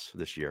playoffs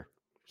this year.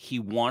 He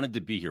wanted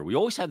to be here. We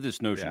always had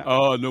this notion,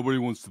 nobody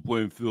wants to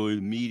play in Philly.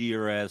 The media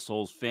are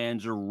assholes.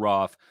 Fans are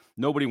rough.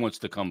 Nobody wants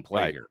to come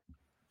play here.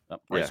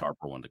 Bryce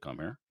Harper wanted to come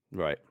here.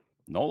 Right.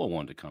 Nola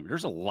wanted to come here.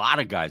 There's a lot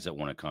of guys that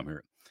want to come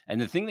here.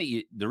 And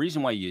the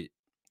reason why you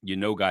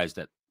guys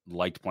that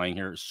liked playing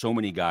here, so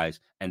many guys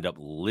end up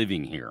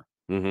living here.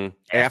 Mm-hmm.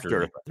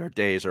 After their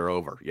days are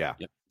over. Yeah.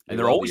 Yep. And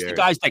they're always the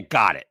guys that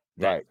got it,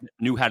 that right.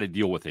 knew how to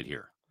deal with it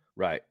here.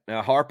 Right.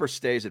 Now, Harper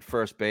stays at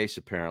first base,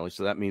 apparently.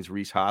 So that means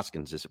Rhys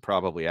Hoskins is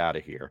probably out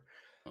of here.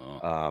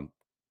 Oh.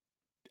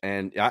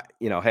 And,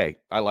 hey,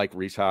 I like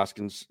Rhys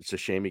Hoskins. It's a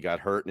shame he got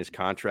hurt in his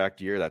contract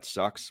year. That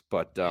sucks.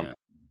 But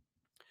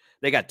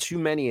they got too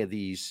many of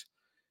these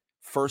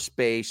first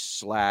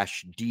base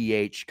 /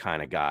 DH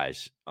kind of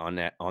guys on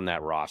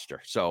that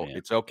roster. So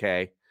it's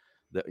okay.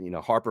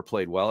 Harper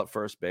played well at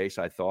first base,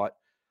 I thought.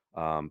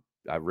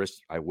 I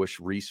wish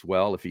Rhys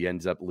well if he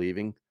ends up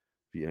leaving.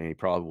 He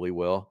probably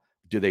will.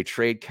 Do they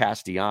trade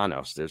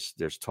Castellanos?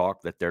 There's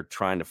talk that they're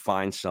trying to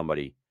find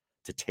somebody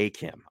to take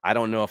him. I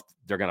don't know if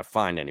they're going to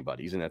find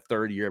anybody. He's in a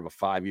third year of a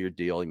 5-year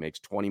deal. He makes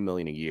 $20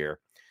 million a year,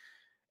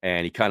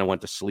 and he kind of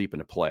went to sleep in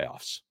the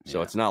playoffs.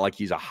 So it's not like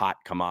he's a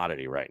hot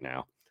commodity right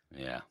now.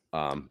 Yeah.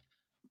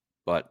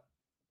 But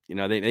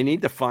they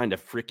need to find a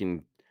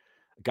freaking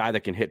guy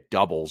that can hit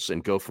doubles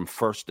and go from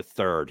first to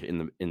third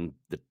in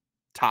the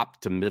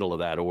top to middle of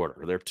that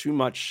order. They're too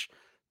much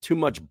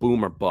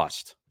boom or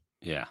bust.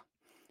 Yeah.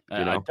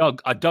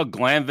 A Doug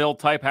Glanville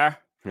type, huh?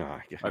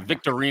 A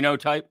Victorino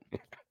type.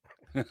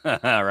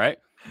 Right.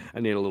 I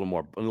need a little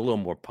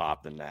more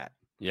pop than that.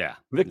 Yeah.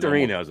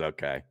 Victorino's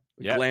okay.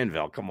 Yeah.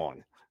 Glanville, come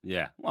on.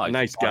 Yeah. Well,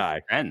 nice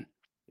guy.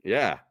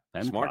 Yeah.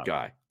 Smart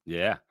guy.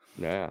 Yeah.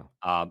 Yeah.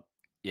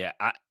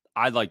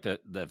 I like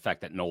the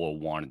fact that Nola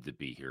wanted to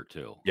be here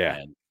too. Yeah.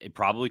 And it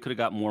probably could have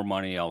got more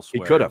money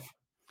elsewhere. He could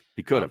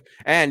have.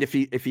 And if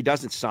he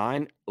doesn't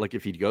sign, like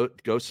if he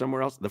go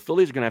somewhere else, the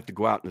Phillies are going to have to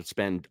go out and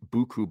spend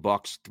buku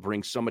bucks to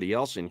bring somebody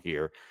else in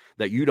here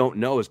that you don't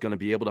know is going to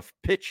be able to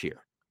pitch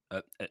here.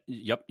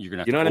 Yep. You're going to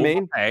have to what I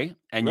mean? Pay,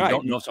 and you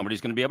don't know if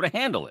somebody's going to be able to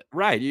handle it.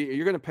 Right.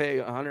 You're going to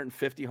pay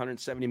 150,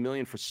 170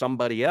 million for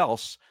somebody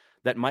else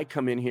that might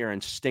come in here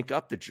and stink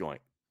up the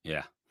joint.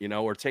 Yeah.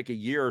 Or take a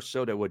year or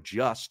so to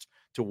adjust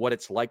to what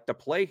it's like to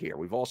play here.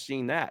 We've all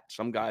seen that.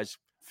 Some guys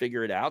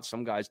figure it out.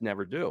 Some guys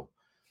never do.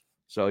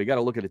 So you got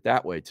to look at it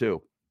that way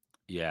too.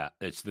 Yeah.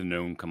 It's the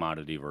known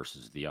commodity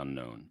versus the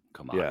unknown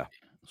commodity. Yeah.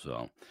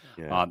 So,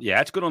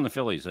 it's good on the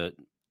Phillies.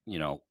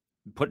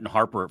 Putting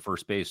Harper at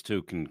first base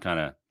too can kind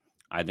of,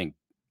 I think,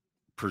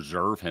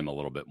 preserve him a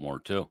little bit more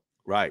too.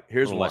 Right.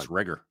 Here's less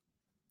rigor.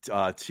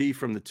 T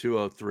from the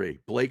 203.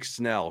 Blake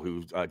Snell,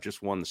 who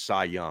just won the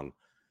Cy Young,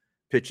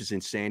 pitches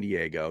in San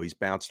Diego. He's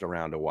bounced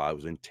around a while. He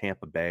was in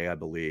Tampa Bay, I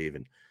believe,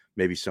 and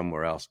maybe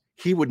somewhere else.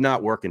 He would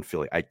not work in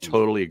Philly. I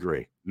totally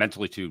agree.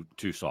 Mentally too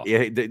soft.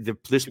 Yeah,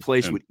 this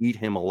place would eat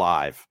him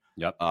alive.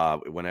 Yep.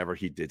 Whenever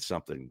he did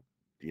something,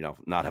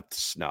 not up to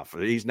snuff.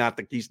 Doesn't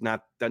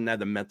have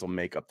the mental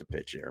makeup to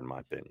pitch here, in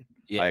my opinion.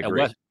 Yeah, I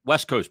agree.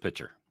 West Coast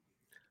pitcher.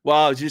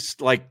 Well, it's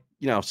just like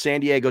San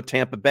Diego,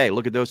 Tampa Bay.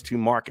 Look at those two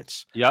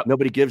markets. Yep.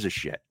 Nobody gives a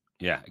shit.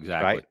 Yeah,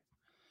 exactly.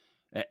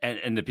 Right?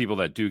 And the people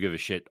that do give a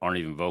shit aren't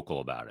even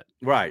vocal about it.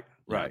 Right.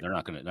 They're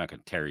not gonna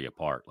tear you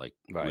apart like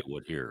we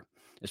would here.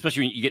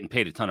 Especially when you're getting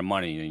paid a ton of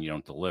money and you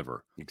don't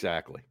deliver.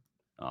 Exactly.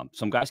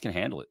 Some guys can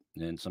handle it,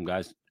 and some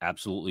guys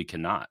absolutely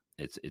cannot.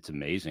 It's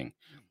amazing,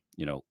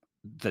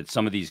 that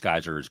some of these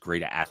guys are as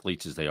great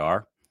athletes as they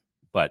are,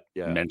 but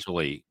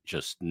mentally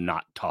just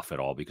not tough at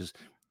all because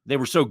they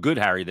were so good,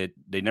 Harry, that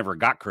they never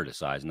got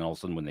criticized, and all of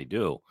a sudden when they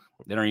do,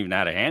 they don't even know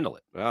how to handle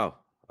it. Oh,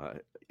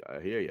 I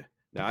hear you.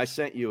 Now I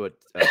sent you a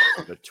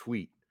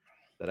tweet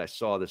that I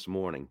saw this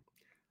morning.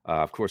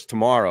 Of course,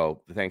 tomorrow,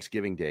 the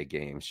Thanksgiving Day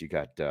games, you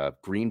got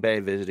Green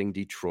Bay visiting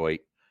Detroit.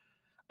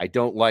 I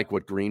don't like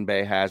what Green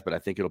Bay has, but I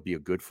think it'll be a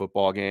good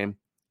football game.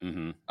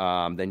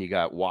 Mm-hmm. Then you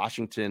got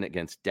Washington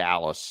against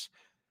Dallas.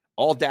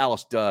 All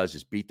Dallas does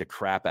is beat the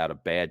crap out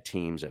of bad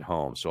teams at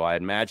home. So I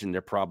imagine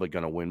they're probably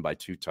going to win by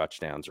 2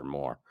 touchdowns or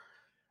more.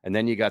 And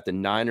then you got the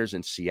Niners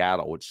in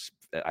Seattle, which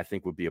I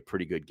think would be a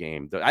pretty good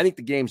game. I think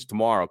the games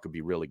tomorrow could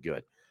be really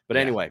good. But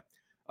anyway,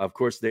 of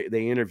course, they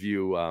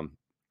interview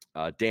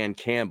Dan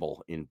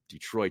Campbell in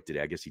Detroit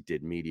today. I guess he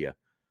did media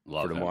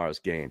for tomorrow's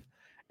game.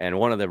 And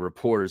one of the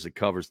reporters that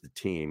covers the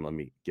team, let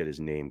me get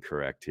his name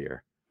correct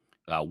here.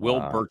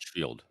 Will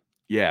Birchfield.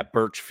 Yeah,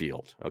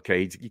 Birchfield.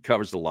 Okay, he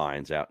covers the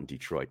Lions out in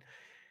Detroit.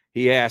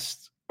 He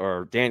asked,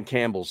 or Dan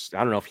Campbell's, I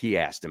don't know if he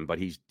asked him, but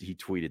he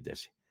tweeted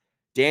this.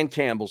 Dan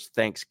Campbell's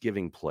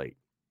Thanksgiving plate.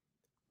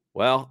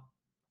 Well,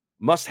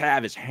 must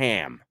have his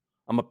ham.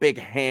 I'm a big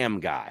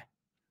ham guy.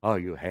 "Oh,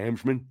 you a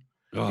hamsman?"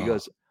 Ugh. He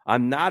goes,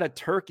 "I'm not a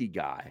turkey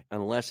guy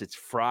unless it's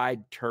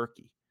fried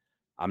turkey.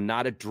 I'm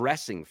not a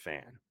dressing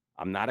fan.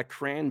 I'm not a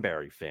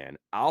cranberry fan.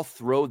 I'll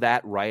throw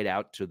that right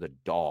out to the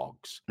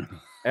dogs.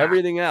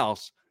 Everything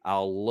else,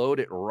 I'll load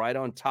it right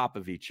on top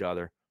of each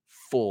other,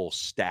 full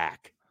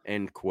stack."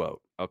 End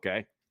quote.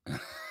 Okay.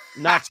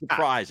 Not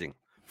surprising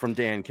from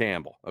Dan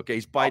Campbell. Okay.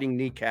 He's biting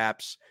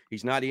kneecaps.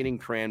 He's not eating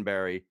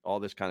cranberry, all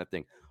this kind of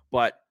thing.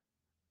 But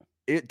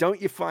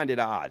don't you find it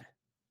odd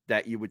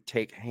that you would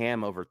take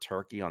ham over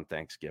turkey on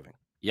Thanksgiving?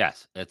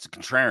 Yes, it's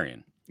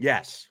contrarian.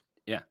 Yes.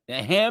 Yeah.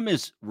 The ham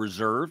is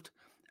reserved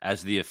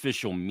as the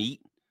official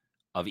meat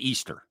of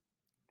Easter.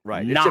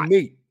 Right. It's a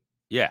meat.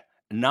 Yeah.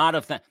 Not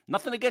of that.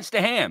 Nothing against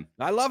the ham.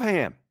 I love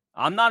ham.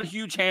 I'm not a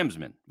huge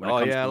hamsman when it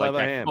comes to I like love a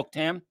that ham. cooked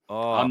ham.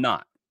 Oh, I'm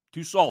not.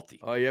 Too salty.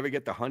 Oh, you ever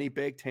get the honey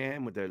baked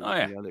ham with the,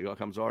 it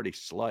comes already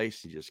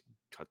sliced. You just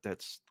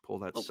pull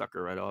that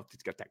sucker right off.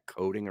 It's got that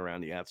coating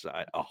around the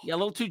outside. Oh, yeah, a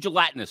little too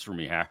gelatinous for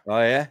me, huh? Oh,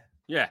 yeah?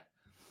 Yeah.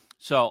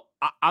 So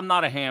I'm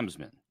not a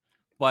hamsman,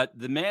 but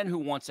the man who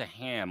wants a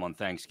ham on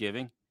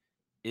Thanksgiving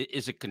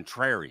is a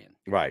contrarian.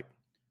 Right.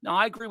 Now,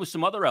 I agree with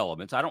some other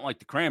elements. I don't like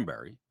the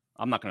cranberry.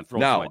 I'm not going to throw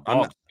it to my dogs. I'm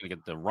going to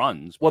get the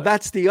runs. Well,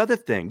 that's the other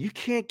thing. You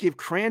can't give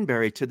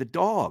cranberry to the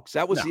dogs.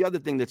 That was the other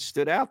thing that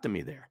stood out to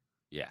me there.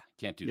 Yeah,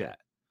 can't do that.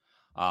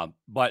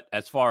 But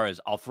as far as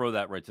I'll throw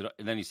that right to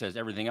and then he says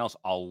everything else,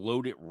 I'll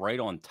load it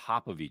right on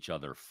top of each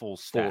other, full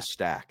stack. Full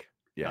stack.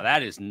 Yeah. Now,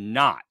 that is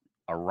not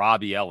a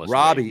Robbie Ellis.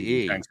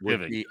 Robbie E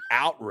would be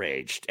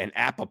outraged and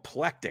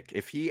apoplectic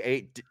if he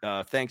ate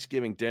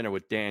Thanksgiving dinner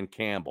with Dan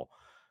Campbell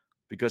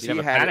because he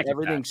had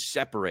everything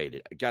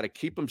separated. Got to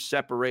keep them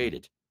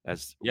separated.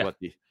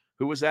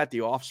 Who was that?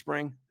 The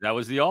Offspring? That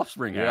was the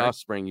Offspring. The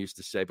Offspring used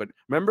to say. But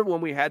remember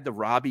when we had the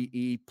Robbie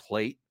E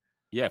plate?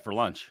 Yeah, for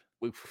lunch.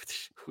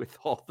 With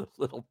all the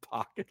little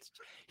pockets.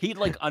 He'd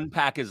like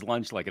unpack his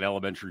lunch like an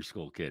elementary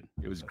school kid.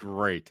 It was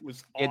great. It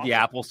was awesome. He had the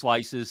apple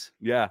slices.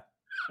 Yeah.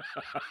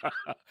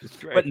 It's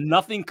great. But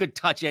nothing could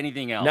touch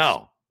anything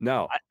else.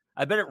 No.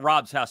 I bet at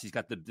Rob's house he's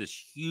got this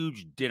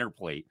huge dinner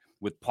plate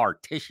with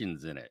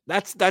partitions in it.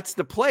 That's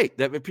the plate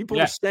that people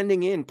were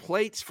sending in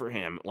plates for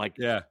him, like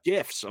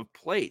gifts of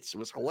plates. It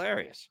was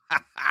hilarious.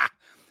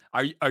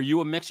 Are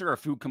you a mixer or a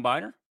food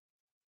combiner?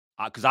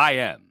 Because I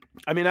am.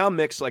 I mean, I'll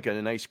mix like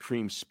a nice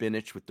cream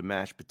spinach with the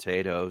mashed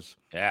potatoes.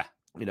 Yeah.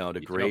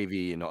 The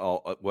gravy and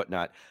all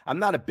whatnot. I'm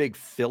not a big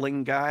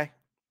filling guy.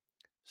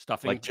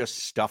 Stuffing? Like just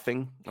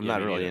stuffing. I'm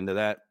not really into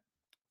that.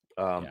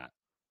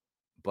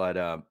 But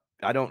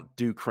I don't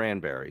do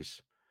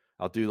cranberries.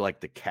 I'll do like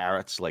the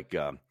carrots, like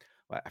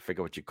I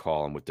forget what you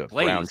call them with the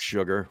brown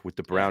sugar,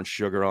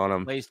 sugar on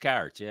them. Glazed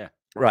carrots, yeah.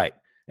 Right.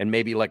 And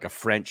maybe like a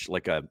French,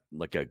 like a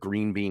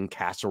green bean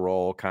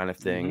casserole kind of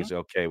thing is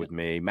okay with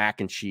me.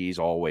 Mac and cheese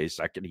always.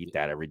 I could eat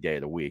that every day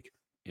of the week.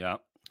 Yeah.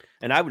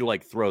 And I would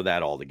like throw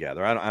that all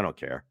together. I don't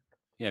care.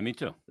 Yeah, me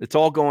too. It's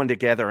all going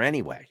together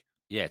anyway.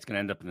 Yeah, it's going to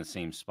end up in the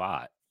same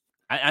spot.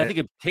 I think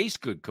it tastes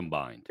good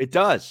combined. It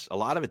does. A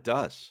lot of it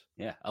does.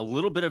 Yeah. A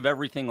little bit of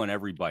everything on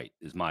every bite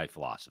is my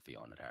philosophy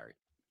on it, Harry.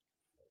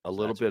 A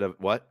little bit of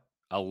what?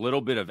 A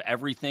little bit of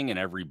everything in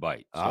every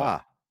bite. So,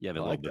 you have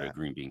a little bit of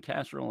green bean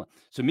casserole.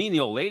 So me and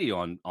the old lady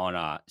on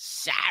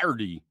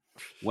Saturday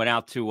went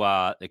out to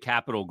the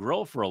Capitol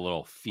Grill for a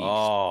little feast.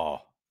 Oh,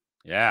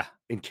 yeah.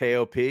 In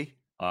KOP?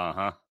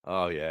 Uh-huh.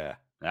 Oh, yeah.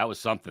 That was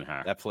something,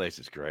 Harry. That place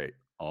is great.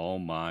 Oh,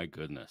 my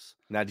goodness.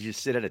 Now, did you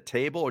sit at a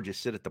table or did you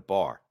sit at the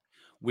bar?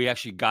 We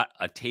actually got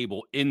a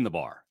table in the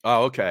bar.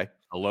 Oh, okay.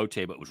 A low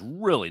table. It was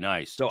really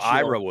nice. So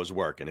Ira was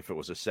working if it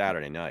was a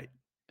Saturday night.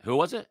 Who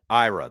was it?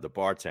 Ira, the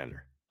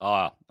bartender.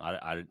 I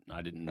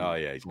didn't. Oh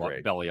yeah, he's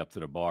great. Belly up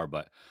to the bar,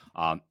 but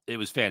it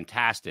was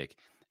fantastic,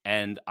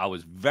 and I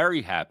was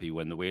very happy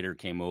when the waiter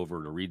came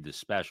over to read the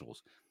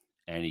specials,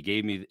 and he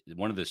gave me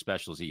one of the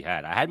specials he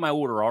had. I had my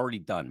order already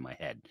done in my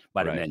head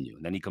by the menu,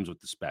 and then he comes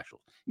with the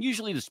special.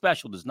 Usually, the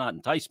special does not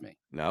entice me.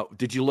 No,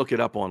 did you look it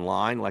up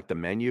online, like the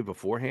menu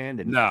beforehand?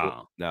 And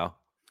no.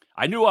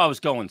 I knew I was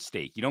going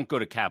steak. You don't go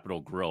to Capitol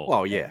Grill.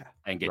 Oh yeah,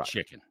 and get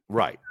chicken.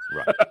 Right.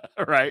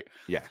 Right.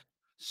 Yeah.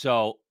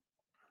 So.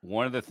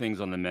 One of the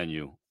things on the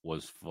menu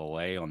was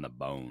filet on the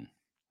bone,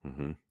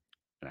 and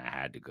I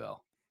had to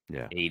go.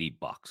 Yeah, $80.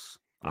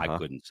 I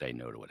couldn't say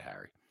no to it,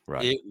 Harry.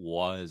 Right, it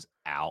was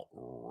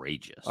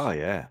outrageous. Oh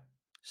yeah,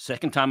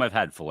 second time I've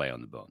had filet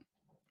on the bone.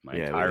 My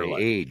entire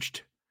life.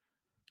 Aged,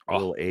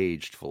 little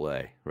aged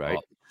filet, right?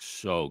 Oh,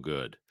 so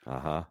good.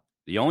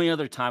 The only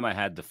other time I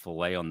had the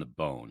filet on the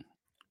bone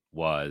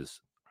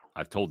was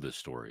I've told this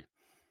story.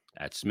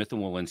 At Smith &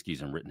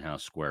 Walensky's in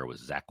Rittenhouse Square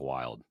was Zakk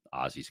Wylde,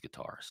 Ozzy's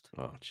guitarist.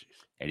 Oh, jeez.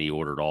 And he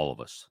ordered all of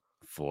us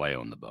filet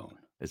on the bone.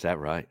 Is that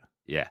right?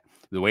 Yeah.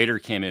 The waiter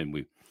came in.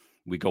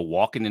 We go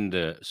walking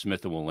into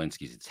Smith &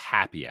 Walensky's. It's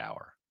happy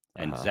hour.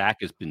 And Zakk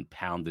has been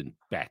pounding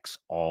Beck's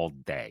all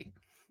day.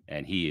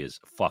 And he is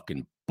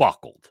fucking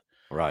buckled.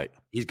 Right.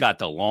 He's got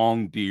the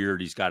long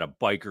beard. He's got a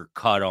biker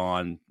cut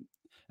on,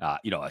 a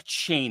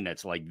chain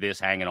that's like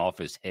this hanging off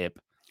his hip.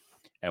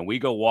 And we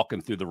go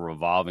walking through the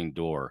revolving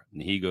door,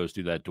 and he goes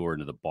through that door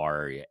into the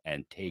bar area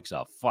and takes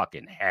a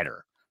fucking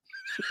header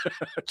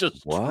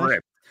Just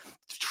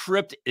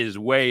tripped his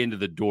way into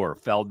the door,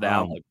 fell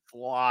down like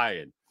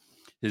flying.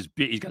 He's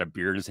got a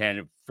beer in his hand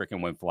and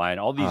freaking went flying.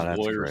 All these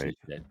lawyers and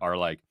shit are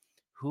like,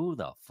 who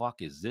the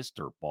fuck is this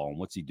dirtball and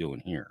what's he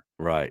doing here?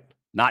 Right.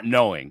 Not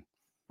knowing.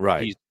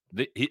 Right.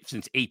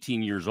 Since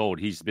 18 years old,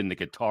 he's been the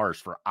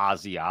guitarist for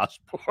Ozzy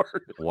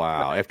Osbourne.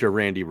 Wow. After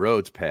Randy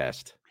Rhoads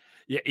passed.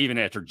 Yeah, even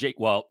after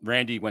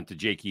Randy went to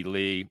Jakey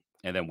Lee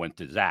and then went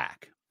to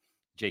Zach.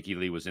 Jakey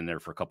Lee was in there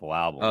for a couple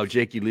albums. Oh,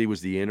 Jakey Lee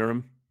was the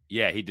interim?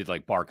 Yeah, he did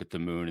like Bark at the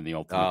Moon and the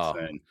Ultimate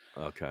Sin.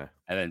 Okay.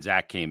 And then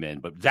Zach came in,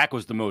 but Zach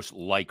was the most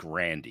like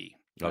Randy.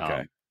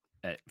 Okay.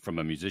 From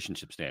a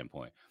musicianship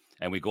standpoint.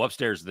 And we go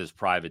upstairs to this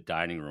private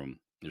dining room.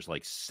 There's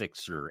like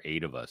 6 or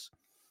 8 of us.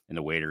 And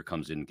the waiter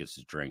comes in and gets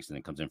his drinks and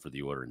then comes in for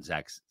the order. And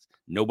Zach says,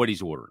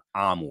 nobody's ordering.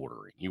 I'm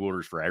ordering. He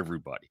orders for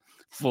everybody.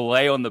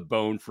 Filet on the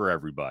bone for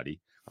everybody.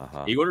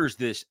 He orders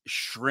this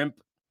shrimp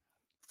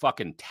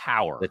fucking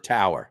tower. The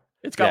tower.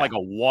 It's got like a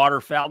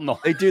water fountain.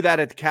 They do that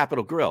at the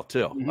Capitol Grill,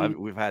 too.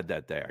 We've had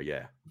that there,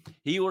 yeah.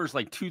 He orders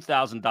like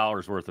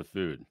 $2,000 worth of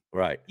food.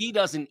 Right. He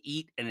doesn't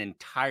eat an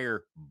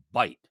entire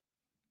bite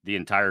the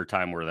entire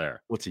time we're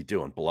there. What's he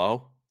doing,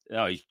 blow?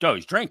 No,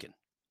 he's drinking.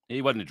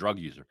 He wasn't a drug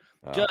user.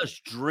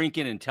 Just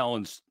drinking and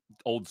telling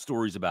old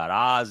stories about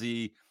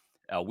Ozzy.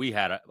 I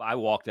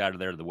walked out of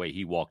there the way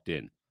he walked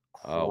in.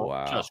 Oh,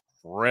 wow. Just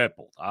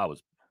crippled. I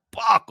was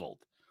buckled.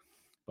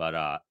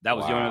 But that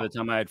was the only other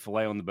time I had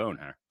filet on the bone,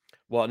 huh?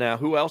 Well, now,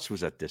 who else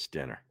was at this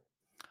dinner?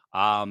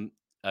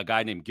 A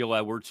guy named Gil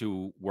Edwards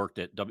who worked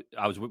at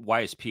I was with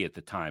YSP at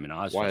the time in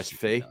Oz.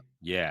 YSP?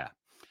 Yeah.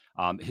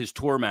 His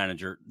tour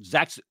manager,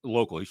 Zach's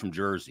local. He's from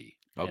Jersey.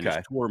 Okay. And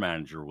his tour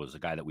manager was a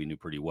guy that we knew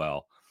pretty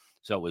well.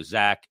 So it was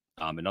Zach,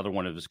 another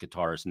one of his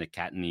guitarists, Nick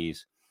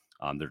Catanese,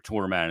 their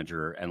tour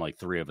manager, and like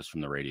 3 of us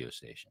from the radio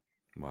station.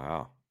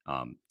 Wow.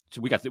 So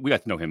we got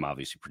to know him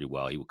obviously pretty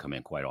well. He would come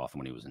in quite often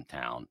when he was in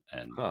town,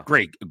 and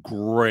great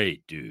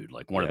dude,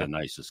 like one of the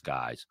nicest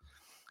guys,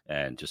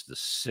 and just a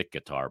sick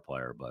guitar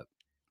player. But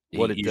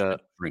he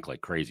drink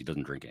like crazy.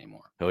 Doesn't drink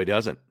anymore. No, he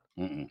doesn't.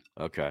 Mm-mm.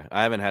 Okay,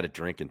 I haven't had a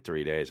drink in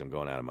 3 days. I'm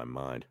going out of my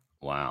mind.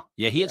 Wow.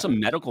 Yeah, he had some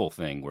medical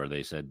thing where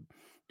they said,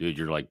 dude,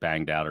 you're like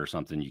banged out or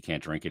something. You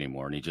can't drink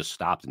anymore. And he just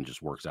stopped and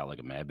just works out like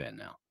a madman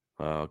now.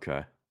 Oh,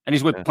 okay. And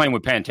he's playing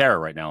with Pantera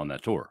right now on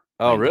that tour.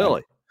 Oh,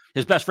 really?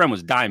 His best friend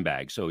was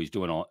Dimebag, so he's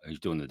doing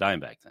the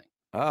Dimebag thing.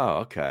 Oh,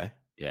 okay.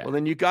 Yeah. Well,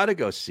 then you got to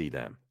go see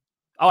them.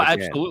 Oh,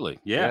 again. Absolutely.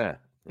 Yeah.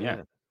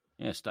 Yeah.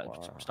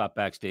 Stop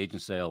backstage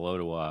and say hello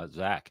to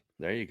Zach.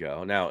 There you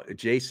go. Now,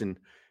 Jason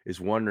is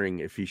wondering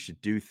if he should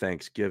do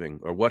Thanksgiving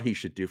or what he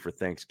should do for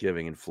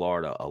Thanksgiving in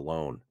Florida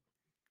alone.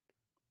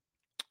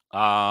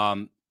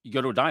 You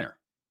go to a diner.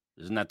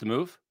 Isn't that the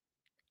move?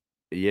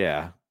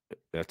 Yeah,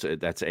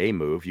 that's a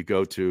move. You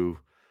go to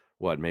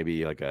what?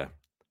 Maybe like a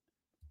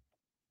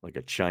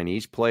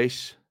Chinese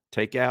place,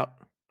 takeout.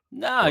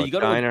 No, you go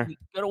to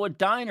a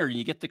diner.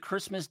 You get the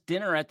Christmas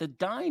dinner at the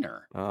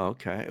diner. Oh,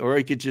 okay. Or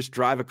you could just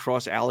drive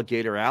across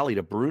Alligator Alley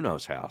to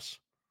Bruno's house.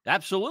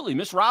 Absolutely,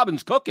 Miss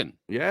Robin's cooking.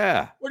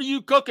 Yeah. What are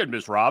you cooking,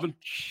 Miss Robin?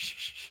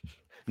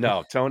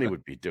 No, Tony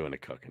would be doing the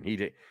cooking.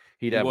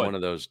 He'd have one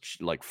of those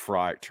like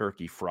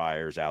turkey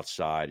fryers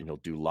outside, and he'll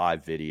do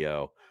live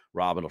video.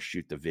 Robin will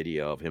shoot the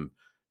video of him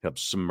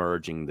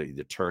submerging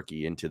the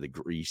turkey into the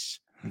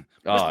grease.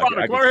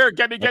 Robin, come over here,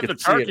 get the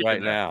turkey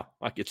right now.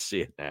 I could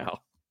see it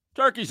now.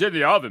 Turkey's in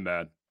the oven,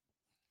 man.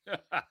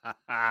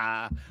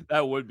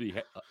 That would be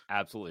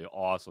absolutely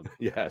awesome.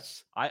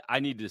 Yes. I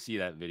need to see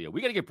that video.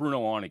 We got to get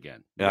Bruno on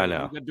again. I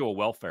know. We got to do a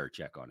welfare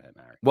check on him,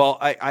 Harry. Well,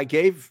 I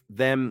gave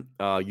them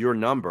your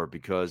number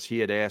because he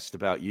had asked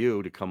about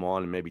you to come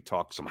on and maybe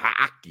talk some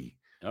hockey.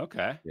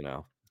 Okay.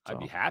 I'd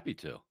be happy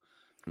to.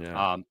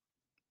 Yeah.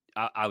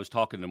 I was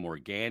talking to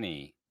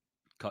Morgani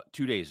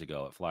 2 days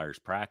ago at Flyers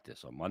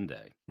practice on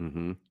Monday.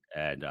 Mm-hmm.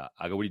 And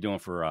I go, what are you doing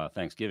for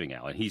Thanksgiving,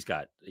 Al? And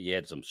he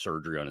had some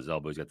surgery on his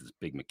elbow. He's got this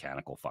big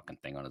mechanical fucking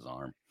thing on his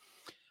arm.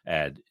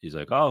 And he's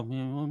like, oh,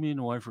 me and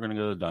the wife are going to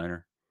go to the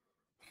diner.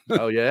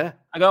 Oh, yeah?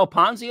 I go,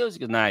 Ponzio's? He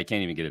goes, nah, I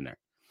can't even get in there.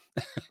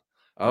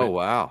 Oh,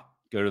 wow.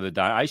 Go to the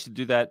diner. I used to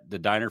do the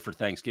diner for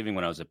Thanksgiving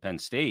when I was at Penn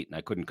State. And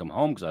I couldn't come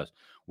home because I was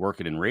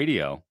working in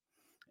radio.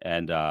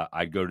 And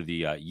I'd go to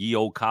the Ye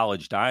Old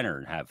College Diner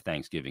and have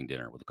Thanksgiving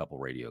dinner with a couple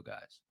radio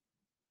guys.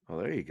 Oh,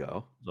 there you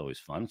go. It's always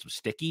fun. Some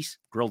stickies,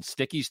 grilled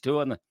stickies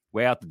too on the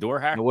way out the door.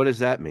 Now, what does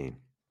that mean?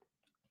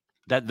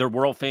 That they're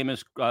world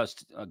famous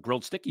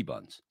grilled sticky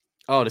buns.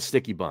 Oh, the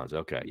sticky buns.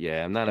 Okay,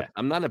 yeah. I'm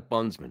not a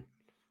bunsman.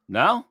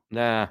 No,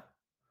 nah.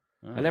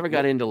 I never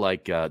got into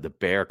like the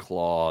bear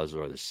claws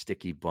or the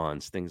sticky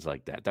buns, things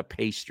like that. The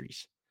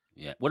pastries.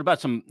 Yeah. What about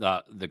some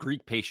the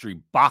Greek pastry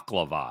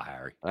baklava,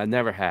 Harry? I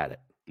never had it.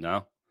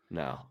 No.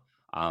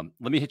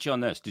 Let me hit you on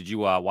this. Did you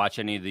watch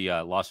any of the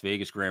Las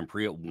Vegas Grand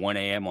Prix at 1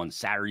 a.m. on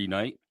Saturday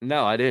night?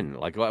 No, I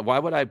didn't. Like, why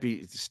would I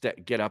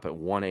get up at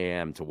 1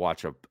 a.m. to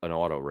watch an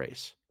auto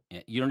race?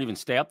 Yeah, you don't even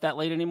stay up that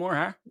late anymore,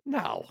 huh?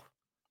 No.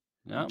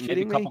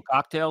 Maybe a couple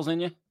cocktails in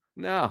you?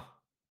 No.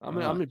 I'm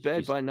in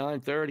bed by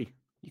 9:30.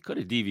 You could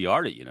have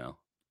DVR'd it,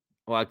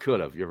 Well, I could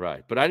have. You're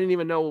right. But I didn't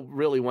even know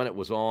really when it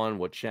was on,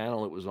 what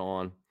channel it was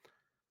on.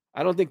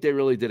 I don't think they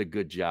really did a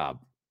good job.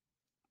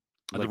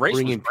 The Like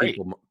race was great.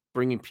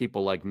 bringing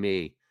people like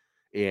me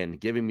in,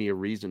 giving me a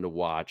reason to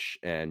watch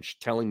and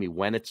telling me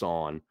when it's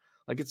on.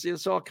 Like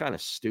it's all kind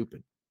of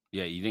stupid.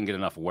 Yeah, you didn't get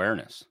enough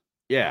awareness.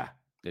 Yeah.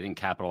 They didn't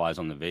capitalize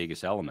on the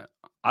Vegas element.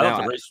 I Now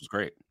thought the race was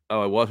great.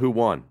 Oh, what? Who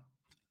won?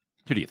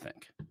 Who do you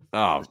think?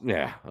 Oh,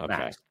 yeah. Okay.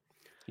 Max.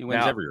 He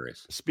wins Now, every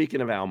race.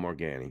 Speaking of Al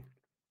Morgani,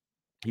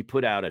 he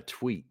put out a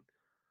tweet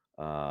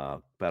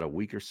about a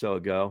week or so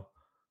ago.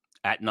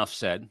 At Nuff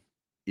Said.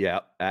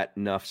 Yeah, at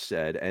Nuff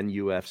Said,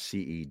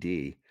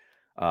 NUFCED.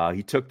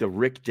 He took the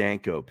Rick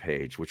Danko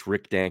page, which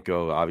Rick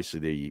Danko,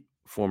 obviously the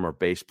former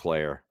bass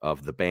player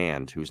of the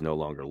band who's no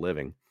longer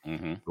living,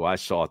 who I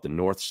saw at the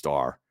North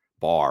Star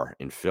bar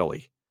in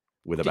Philly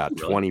with about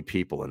 20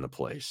 people in the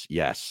place.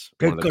 Yes.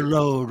 Take a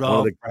load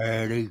off,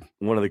 Freddie.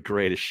 One of the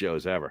greatest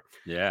shows ever.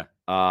 Yeah.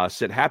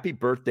 Said, happy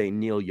birthday,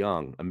 Neil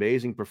Young.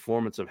 Amazing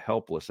performance of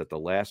Helpless at the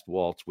last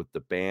waltz with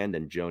the band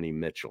and Joni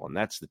Mitchell. And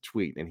that's the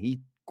tweet. And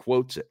he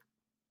quotes it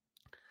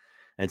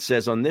and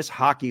says, on this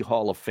Hockey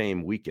Hall of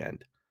Fame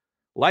weekend,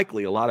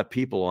 likely a lot of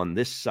people on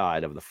this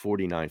side of the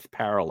 49th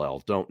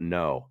parallel don't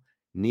know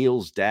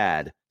Neil's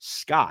dad,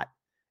 Scott,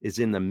 is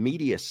in the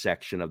media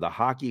section of the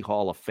Hockey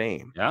Hall of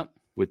Fame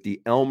with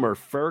the Elmer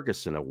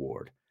Ferguson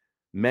Award.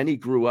 Many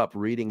grew up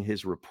reading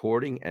his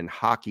reporting and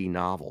hockey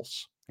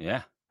novels.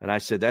 Yeah. And I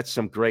said, that's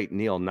some great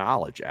Neil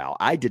knowledge, Al.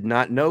 I did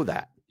not know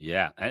that.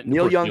 Yeah.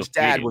 Neil Young's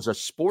dad was a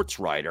sports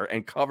writer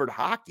and covered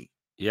hockey.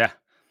 Yeah.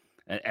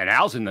 And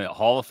Al's in the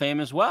Hall of Fame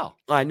as well.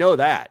 I know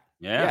that.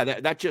 Yeah.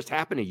 That just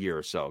happened a year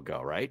or so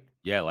ago, right?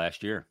 Yeah,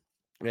 last year.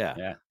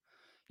 Yeah.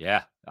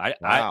 Yeah.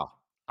 Wow.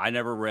 I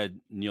never read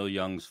Neil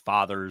Young's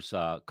father's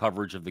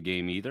coverage of the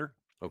game either.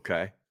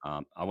 Okay.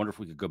 I wonder if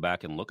we could go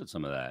back and look at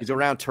some of that. He's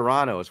around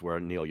Toronto is where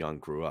Neil Young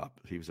grew up.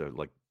 He was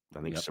I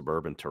think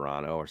suburban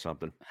Toronto or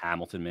something.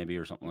 Hamilton maybe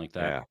or something like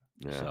that.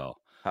 Yeah. So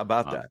how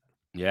about that?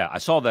 Yeah. I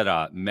saw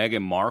that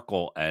Meghan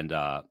Markle and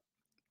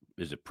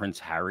is it Prince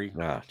Harry?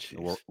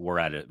 We're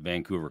at a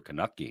Vancouver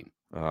Canuck game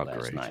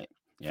last night.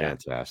 Yeah.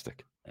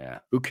 Fantastic. Yeah.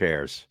 Who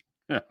cares?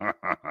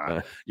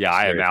 Yeah,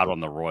 I am out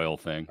on the royal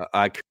thing.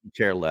 I couldn't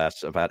care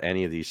less about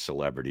any of these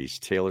celebrities.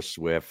 Taylor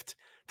Swift,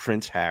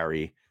 Prince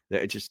Harry.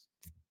 They just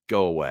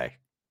go away.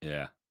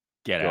 Yeah.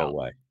 Get go out.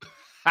 away.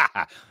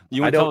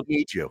 I don't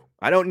need you.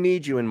 I don't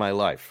need you in my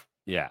life.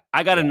 Yeah.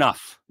 I got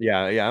enough.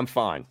 Yeah, I'm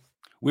fine.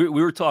 We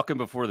were talking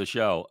before the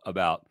show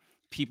about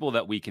people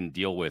that we can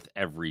deal with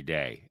every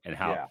day and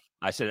how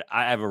I said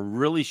I have a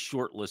really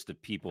short list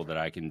of people that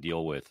I can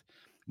deal with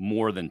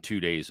more than 2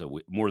 days a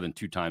week, more than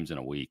 2 times in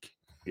a week.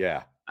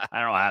 Yeah.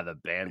 I don't have the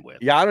bandwidth.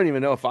 Yeah, I don't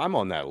even know if I'm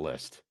on that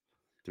list.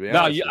 To be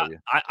honest with you.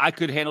 I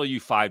could handle you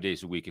 5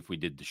 days a week if we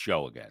did the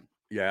show again.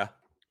 Yeah.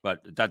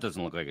 But that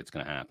doesn't look like it's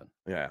going to happen.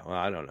 Yeah, well,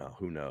 I don't know.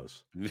 Who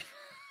knows?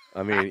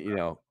 I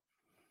mean,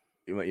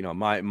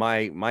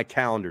 my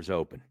calendar's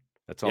open.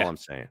 That's all I'm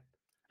saying.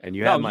 And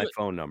you have my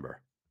phone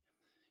number.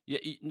 Yeah,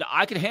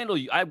 I could handle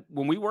you.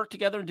 When we worked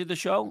together and did the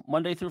show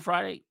Monday through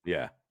Friday.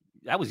 Yeah,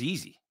 that was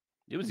easy.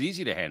 It was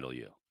easy to handle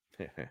you.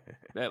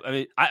 I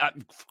mean,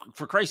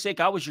 for Christ's sake,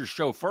 I was your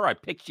chauffeur. I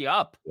picked you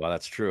up. Well,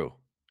 that's true.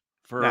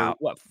 For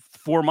what,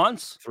 4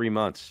 months? 3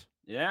 months.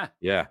 Yeah.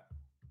 Yeah.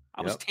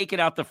 I was taking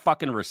out the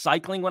fucking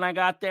recycling when I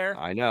got there.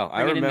 I know.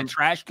 I remember in the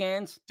trash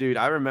cans. Dude,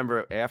 I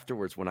remember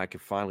afterwards when I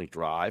could finally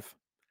drive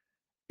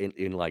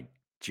in like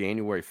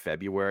January,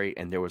 February,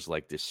 and there was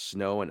like this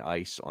snow and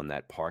ice on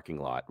that parking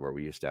lot where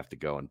we used to have to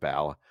go in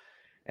Bala.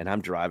 And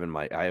I'm driving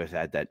I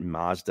had that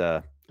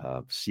Mazda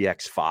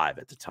CX-5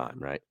 at the time,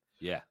 right?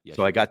 Yeah.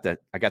 So I got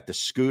the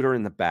scooter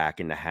in the back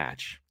in the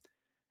hatch,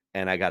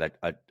 and I got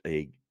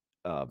a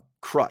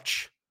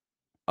crutch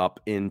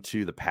up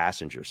into the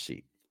passenger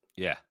seat.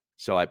 Yeah.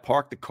 So I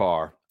park the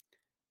car,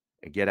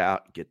 I get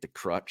out, get the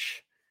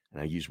crutch,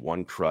 and I use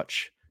one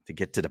crutch to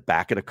get to the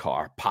back of the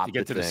car, pop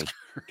the thing,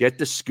 get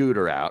the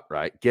scooter out,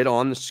 right? Get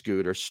on the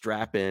scooter,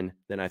 strap in,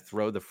 then I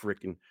throw the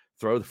freaking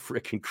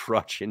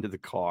crutch into the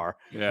car,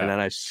 and then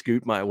I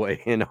scoot my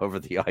way in over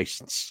the ice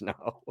and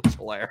snow. It's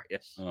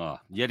hilarious. Oh,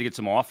 you had to get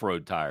some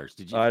off-road tires.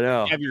 Did you? I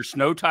know. Did you have your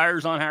snow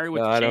tires on, Harry?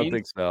 With no, the I chains? don't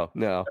think so.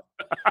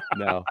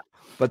 No.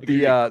 But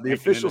the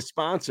official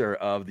sponsor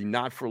of the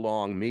Not For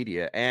Long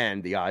Media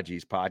and the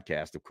Odgies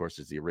podcast, of course,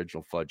 is the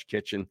original Fudge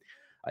Kitchen,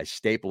 a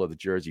staple of the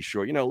Jersey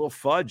Shore. A little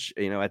fudge,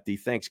 at the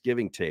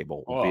Thanksgiving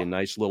table would be a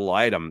nice little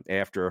item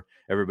after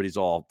everybody's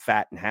all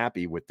fat and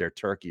happy with their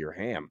turkey or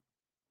ham.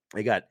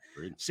 They got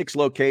 6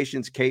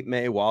 locations: Cape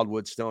May,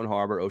 Wildwood, Stone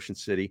Harbor, Ocean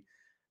City.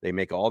 They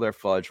make all their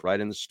fudge right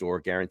in the store,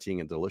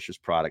 guaranteeing a delicious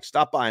product.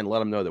 Stop by and let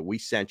them know that we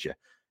sent you.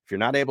 If you're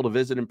not able to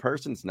visit in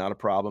person, it's not a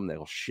problem.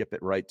 They'll ship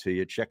it right to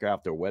you. Check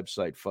out their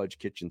website,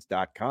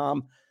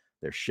 fudgekitchens.com.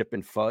 They're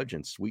shipping fudge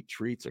and sweet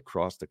treats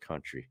across the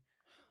country.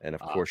 And, of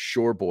course,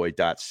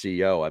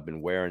 shoreboy.co. I've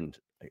been wearing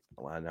 –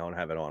 I don't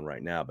have it on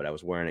right now, but I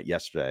was wearing it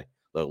yesterday.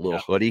 The little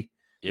hoodie.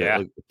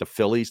 Yeah. The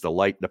Phillies,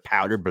 the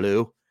powder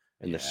blue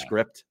and the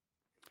script.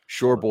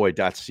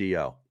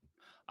 Shoreboy.co.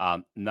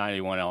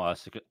 91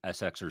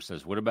 LSXer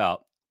says, what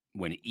about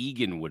when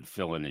Egan would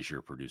fill in as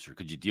your producer?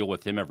 Could you deal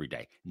with him every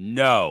day?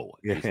 No,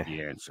 is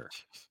the answer.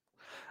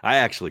 I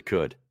actually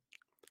could.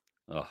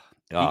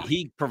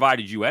 He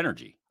provided you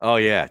energy. Oh,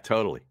 yeah,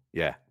 totally.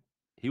 Yeah.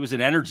 He was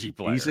an energy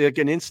player. He's like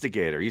an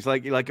instigator. He's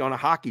like on a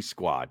hockey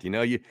squad.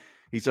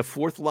 He's a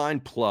fourth line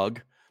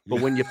plug. But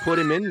when you put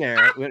him in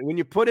there, when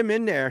you put him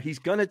in there, he's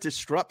gonna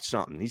disrupt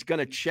something. He's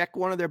gonna check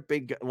one of their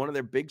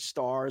big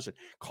stars and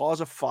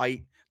cause a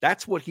fight.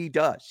 That's what he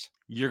does.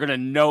 You're gonna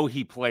know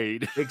he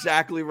played.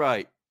 Exactly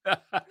right.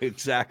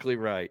 Exactly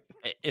right.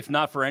 If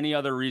not for any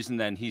other reason,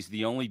 then he's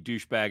the only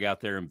douchebag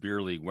out there in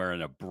beer league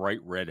wearing a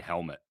bright red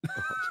helmet.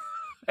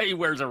 He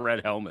wears a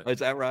red helmet. Is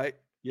that right?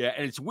 Yeah,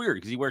 and it's weird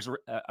because he wears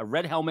a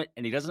red helmet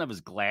and he doesn't have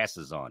his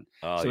glasses on.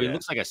 So he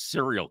looks like a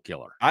serial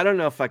killer. I don't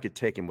know if I could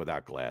take him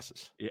without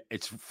glasses.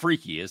 It's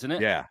freaky, isn't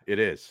it? Yeah, it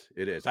is.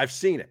 It is. I've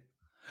seen it.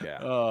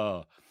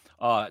 Yeah.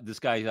 This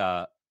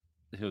guy,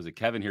 who was it,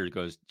 Kevin here,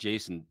 goes,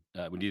 Jason,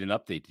 we need an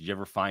update. Did you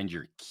ever find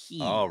your key?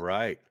 Oh,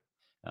 right.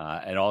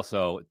 And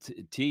also,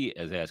 T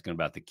is asking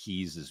about the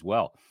keys as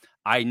well.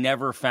 I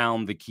never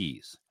found the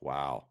keys.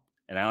 Wow.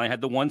 And I only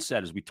had the one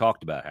set, as we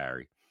talked about,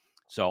 Harry.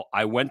 So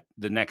I went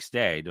the next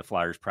day to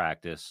Flyers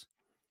practice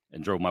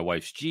and drove my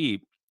wife's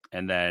Jeep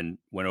and then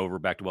went over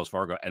back to Wells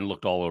Fargo and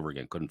looked all over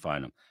again. Couldn't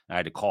find them. I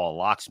had to call a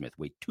locksmith,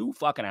 wait 2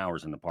 fucking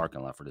hours in the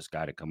parking lot for this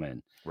guy to come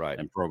in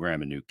and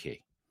program a new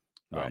key.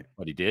 But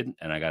he did,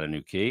 and I got a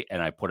new key,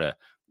 and I put a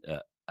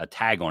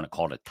tag on it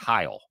called a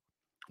tile,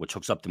 which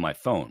hooks up to my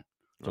phone.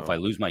 So if I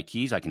lose my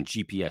keys, I can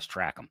GPS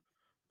track them.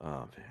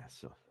 Oh, man.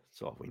 So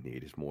that's all we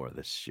need is more of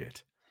this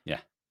shit. Yeah.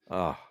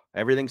 Oh,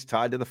 everything's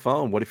tied to the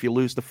phone. What if you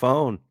lose the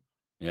phone?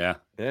 Yeah.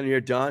 Then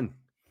you're done.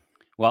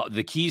 Well,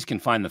 the keys can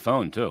find the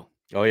phone too.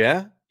 Oh,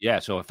 yeah? Yeah.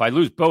 So if I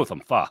lose both, I'm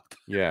fucked.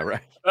 Yeah,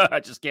 right. I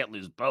just can't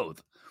lose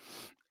both.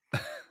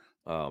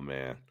 Oh,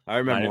 man. I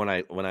remember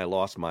when I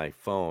lost my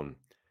phone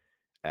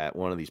at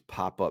one of these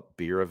pop-up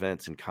beer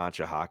events in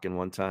Conshohocken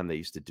one time they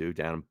used to do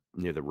down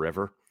near the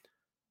river.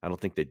 I don't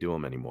think they do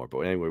them anymore. But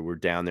anyway, we're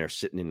down there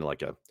sitting in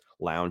like a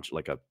lounge,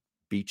 like a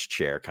beach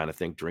chair kind of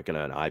thing, drinking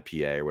an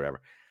IPA or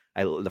whatever.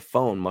 The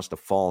phone must have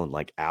fallen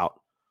like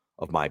out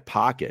of my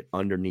pocket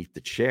underneath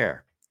the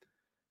chair.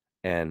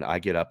 And I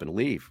get up and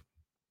leave.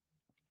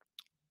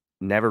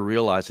 Never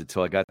realized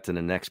until I got to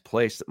the next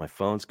place that my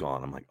phone's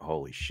gone. I'm like,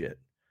 holy shit,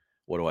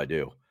 what do I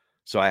do?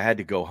 So I had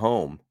to go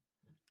home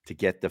to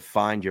get the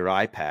Find Your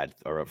iPad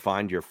or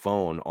Find Your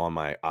Phone on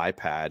my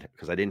iPad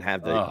because I didn't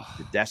have the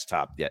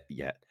desktop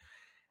yet.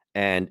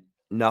 And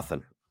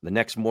nothing. The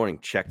next morning,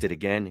 checked it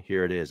again.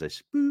 Here it is. I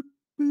said, boop,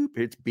 boop.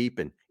 It's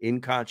beeping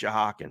in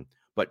Conshohocken,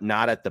 but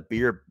not at the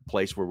beer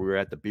place where we were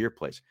at the beer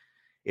place.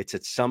 It's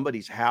at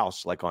somebody's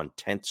house, like on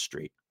 10th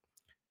Street.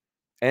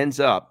 Ends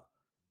up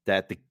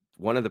that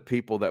one of the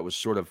people that was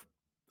sort of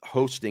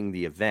hosting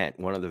the event,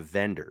 one of the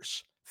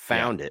vendors,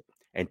 found it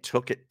and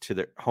took it to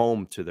their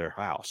home, to their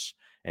house,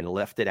 and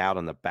left it out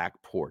on the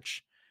back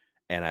porch.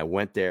 And I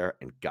went there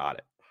and got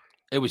it.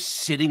 It was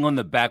sitting on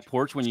the back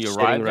porch when you arrived?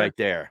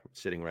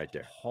 Sitting right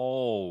there.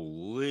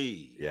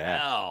 Holy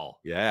hell.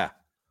 Yeah.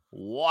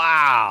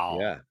 Wow.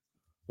 Yeah.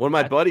 One of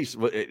my buddies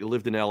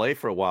lived in LA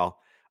for a while.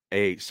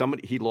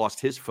 He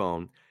lost his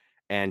phone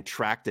and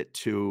tracked it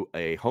to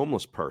a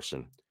homeless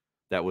person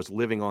that was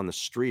living on the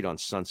street on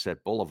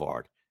Sunset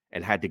Boulevard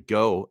and had to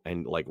go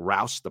and like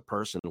rouse the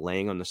person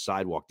laying on the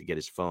sidewalk to get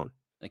his phone.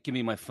 Like, give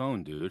me my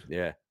phone, dude.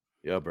 Yeah.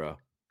 Yeah, bro.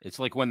 It's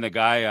like when the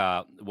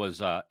guy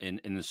was in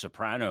The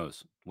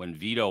Sopranos when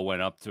Vito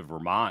went up to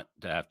Vermont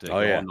to have to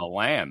go on the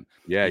lam.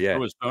 He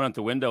threw his phone out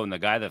the window, and the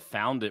guy that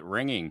found it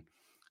ringing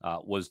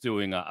was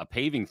doing a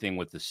paving thing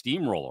with the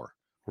steamroller.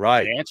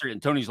 Right. And answered it,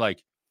 and Tony's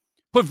like,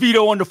 "Put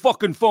Vito on the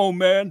fucking phone,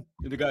 man."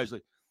 And the guy's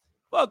like,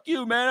 "Fuck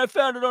you, man. I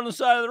found it on the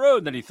side of the road."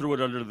 And then he threw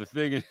it under the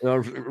thing.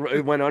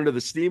 It went under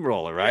the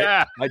steamroller, right?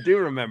 Yeah. I do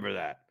remember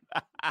that.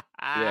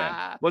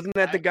 Yeah. Wasn't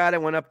that the guy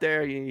that went up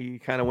there? He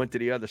kind of went to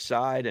the other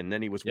side, and then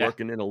he was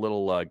working in a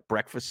little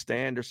breakfast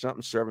stand or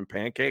something, serving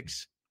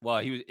pancakes. Well,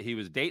 he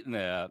was dating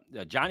the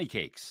Johnny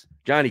Cakes.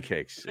 Johnny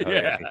Cakes. Oh,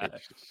 yeah.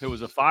 Who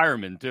was a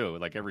fireman, too,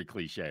 like every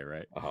cliche,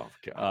 right? Oh,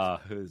 God.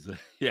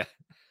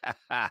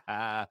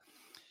 I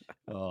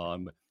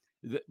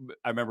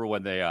remember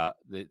when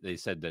they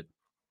said that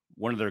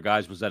one of their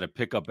guys was at a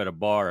pickup at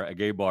a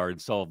gay bar in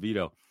Saul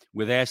Vito,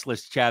 with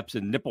assless chaps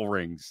and nipple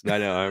rings. I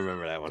know. I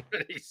remember that one.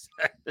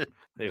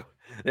 They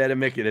had to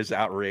make it as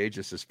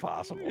outrageous as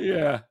possible.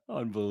 Yeah.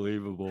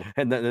 Unbelievable.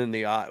 And then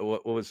the eye,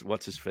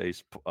 what's his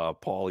face?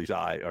 Paulie's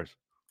eye.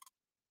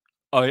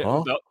 Oh, yeah.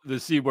 Huh? The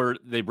scene where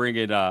they bring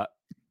in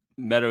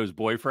Meadows'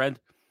 boyfriend.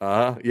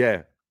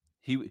 Yeah.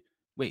 He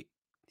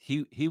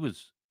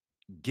was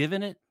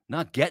giving it,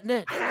 not getting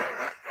it.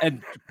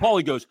 And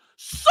Paulie goes,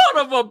 "Son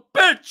of a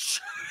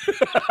bitch."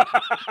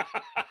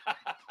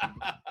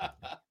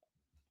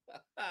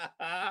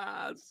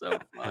 So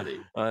funny.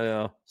 I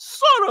know.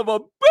 Son of a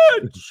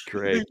bitch.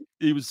 Great.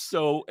 He was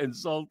so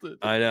insulted.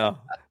 I know.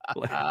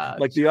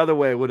 Like the other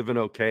way would have been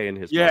okay in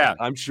his mind.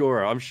 I'm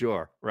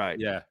sure. Right.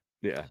 Yeah.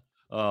 Yeah.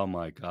 Oh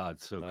my God.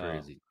 So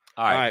crazy.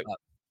 All right.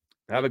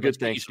 Have a good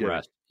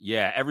Thanksgiving.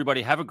 Yeah,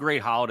 everybody have a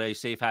great holiday.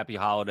 Safe, happy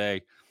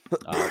holiday.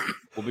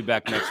 We'll be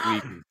back next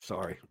week.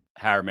 Sorry.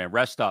 Harry, man,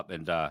 rest up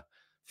and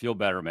feel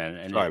better, man.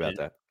 And Sorry about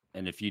that.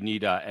 And if you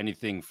need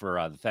anything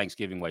for the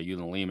Thanksgiving while you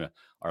and Lima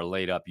are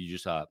laid up, you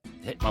just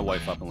hit my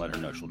wife up and let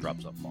her know. She'll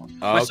drop something on.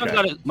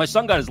 My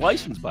son got his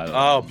license, by the way.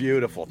 Oh,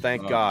 beautiful.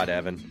 Thank God,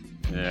 Evan.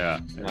 Yeah.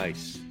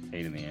 Nice.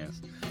 Pain in the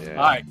ass. Yeah.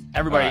 All right,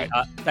 everybody.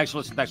 All right. Thanks for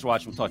listening. Thanks for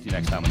watching. We'll talk to you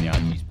next time on the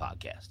OGs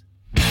podcast.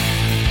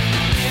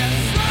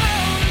 Yes,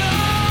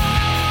 oh, no.